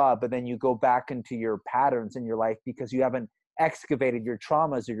closer to God, but then you go back into your patterns in your life because you haven't excavated your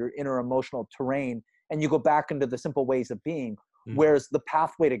traumas or your inner emotional terrain, and you go back into the simple ways of being. Whereas the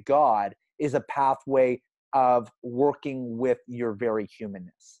pathway to God is a pathway of working with your very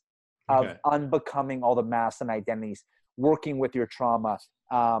humanness, of unbecoming all the masks and identities, working with your trauma,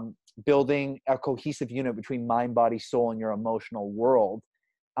 building a cohesive unit between mind, body, soul, and your emotional world.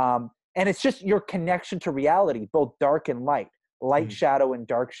 And it's just your connection to reality, both dark and light shadow and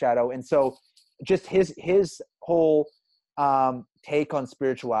dark shadow. And so just his whole take on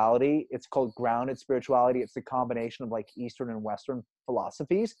spirituality, it's called Grounded Spirituality. It's a combination of like Eastern and Western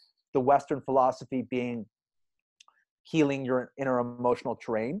philosophies. the Western philosophy being healing your inner emotional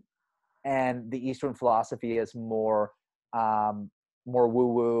terrain, and the Eastern philosophy is more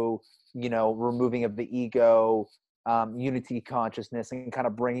woo-woo, removing of the ego, unity consciousness, and kind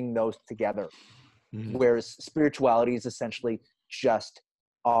of bringing those together. Whereas spirituality is essentially just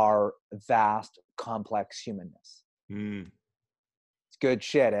our vast, complex humanness. It's good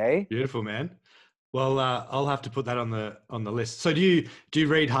shit, eh? Beautiful, man. Well, I'll have to put that on the list. So do you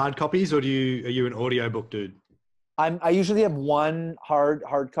read hard copies, or are you an audiobook dude? I usually have one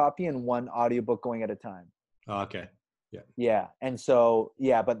hard copy and one audiobook going at a time. Oh, okay. Yeah. And so,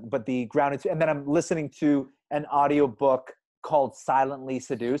 but the grounded, and then I'm listening to an audiobook called Silently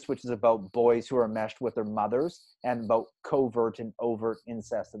Seduced, which is about boys who are meshed with their mothers and about covert and overt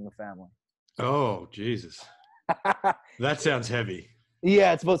incest in the family. Oh, Jesus. That sounds heavy.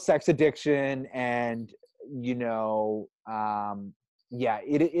 Yeah, it's about sex addiction, and it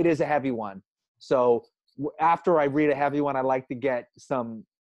is a heavy one. So after I read a heavy one, I like to get something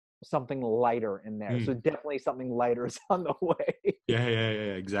lighter in there. So definitely something lighter is on the way. Yeah,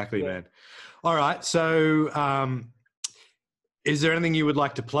 exactly, man. All right. So is there anything you would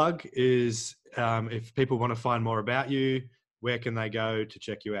like to plug? If people want to find more about you, where can they go to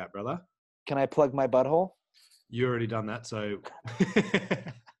check you out, brother? Can I plug my butthole? You already done that, so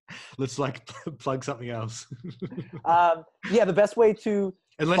let's plug something else. The best way to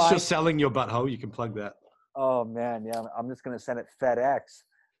unless you're selling your butthole, you can plug that. Oh man, yeah, I'm just gonna send it FedEx.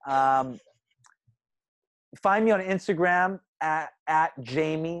 Find me on Instagram at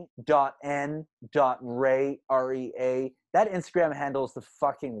jamie.n.ray, REA. That Instagram handle is the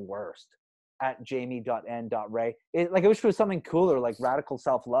fucking worst. At jamie.n.ray. I wish it was something cooler, like radical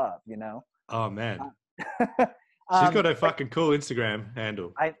self-love, Oh man. She's got a fucking cool Instagram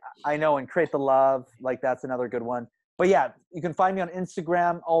handle. I know, and Create the Love, that's another good one. But yeah, you can find me on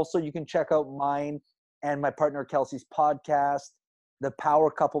Instagram. Also, you can check out mine and my partner Kelsey's podcast, the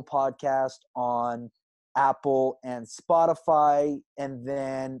Power Couple podcast, on Apple and Spotify. And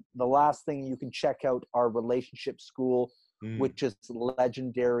then the last thing, you can check out our relationship school, which is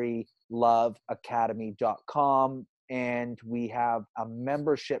legendaryloveacademy.com. And we have a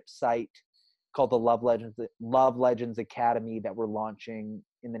membership site called the Love Legends Academy that we're launching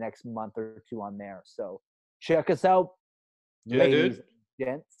in the next month or two on there. So check us out, ladies and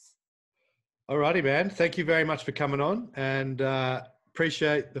gents. Alrighty, man. Thank you very much for coming on, and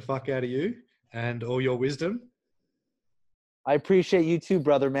appreciate the fuck out of you and all your wisdom. I appreciate you too,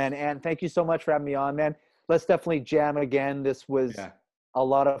 brother, man. And thank you so much for having me on, man. Let's definitely jam again. This was a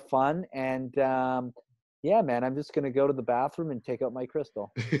lot of fun. And yeah, man, I'm just going to go to the bathroom and take out my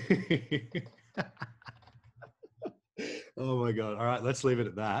crystal. Oh my God. All right. Let's leave it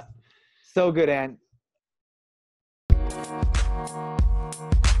at that. So good, Ant.